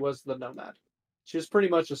 Like, she was the Nomad. She was pretty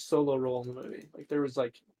much a solo role in the movie. Like, there was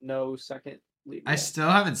like no second lead role. I still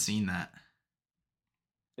haven't seen that.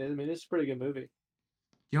 I mean, it's a pretty good movie.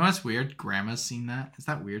 You know what's weird? Grandma's seen that. Is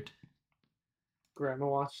that weird? Grandma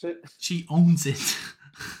watched it. She owns it.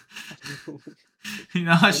 You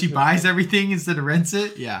know how she buys everything instead of rents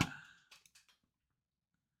it? Yeah.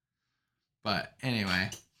 But anyway.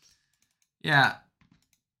 Yeah.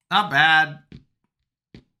 Not bad.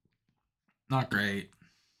 Not great.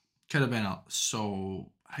 Could have been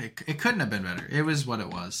it couldn't have been better. It was what it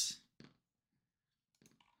was.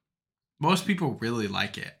 Most people really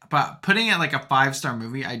like it. But putting it like a 5-star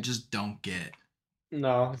movie, I just don't get.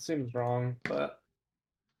 No, it seems wrong, but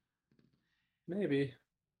maybe.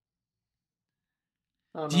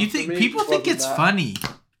 I don't Do you know. For think me, it people just think wasn't it's that. funny?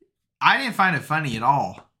 I didn't find it funny at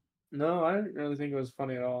all. No, I didn't really think it was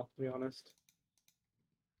funny at all, to be honest.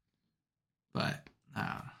 But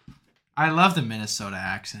I love the Minnesota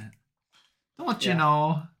accent. Don't you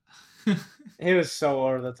know? It was so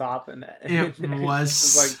over the top, and It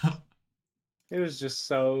was like it was just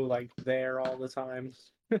so like there all the time.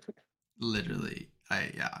 literally.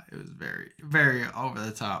 It was very, very over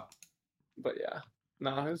the top. But yeah,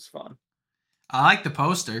 no, it was fun. I like the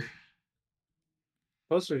poster.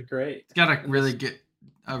 Poster's great. It's got a And really good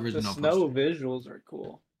the original snow poster. visuals are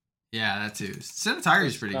cool. Yeah, that too. Cinematography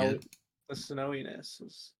is pretty good. The snowiness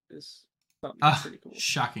is something pretty cool.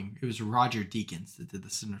 Shocking. It was Roger Deakins that did the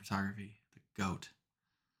cinematography. The GOAT.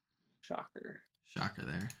 Shocker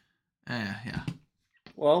there. Yeah.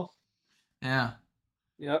 Well. Yeah.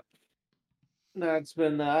 Yep. That's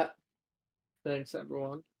been that. Thanks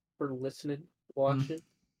everyone for listening, watching.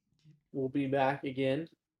 We'll be back again.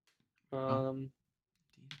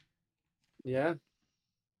 Yeah.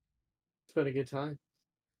 It's been a good time.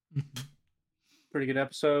 Pretty good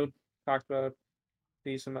episode. Talked about a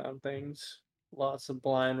decent amount of things. Lots of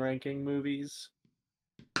blind ranking movies.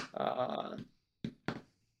 And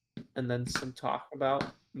then some talk about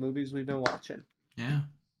movies we've been watching. Yeah.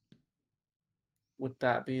 With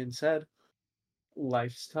that being said,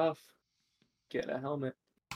 life's tough. Get a helmet.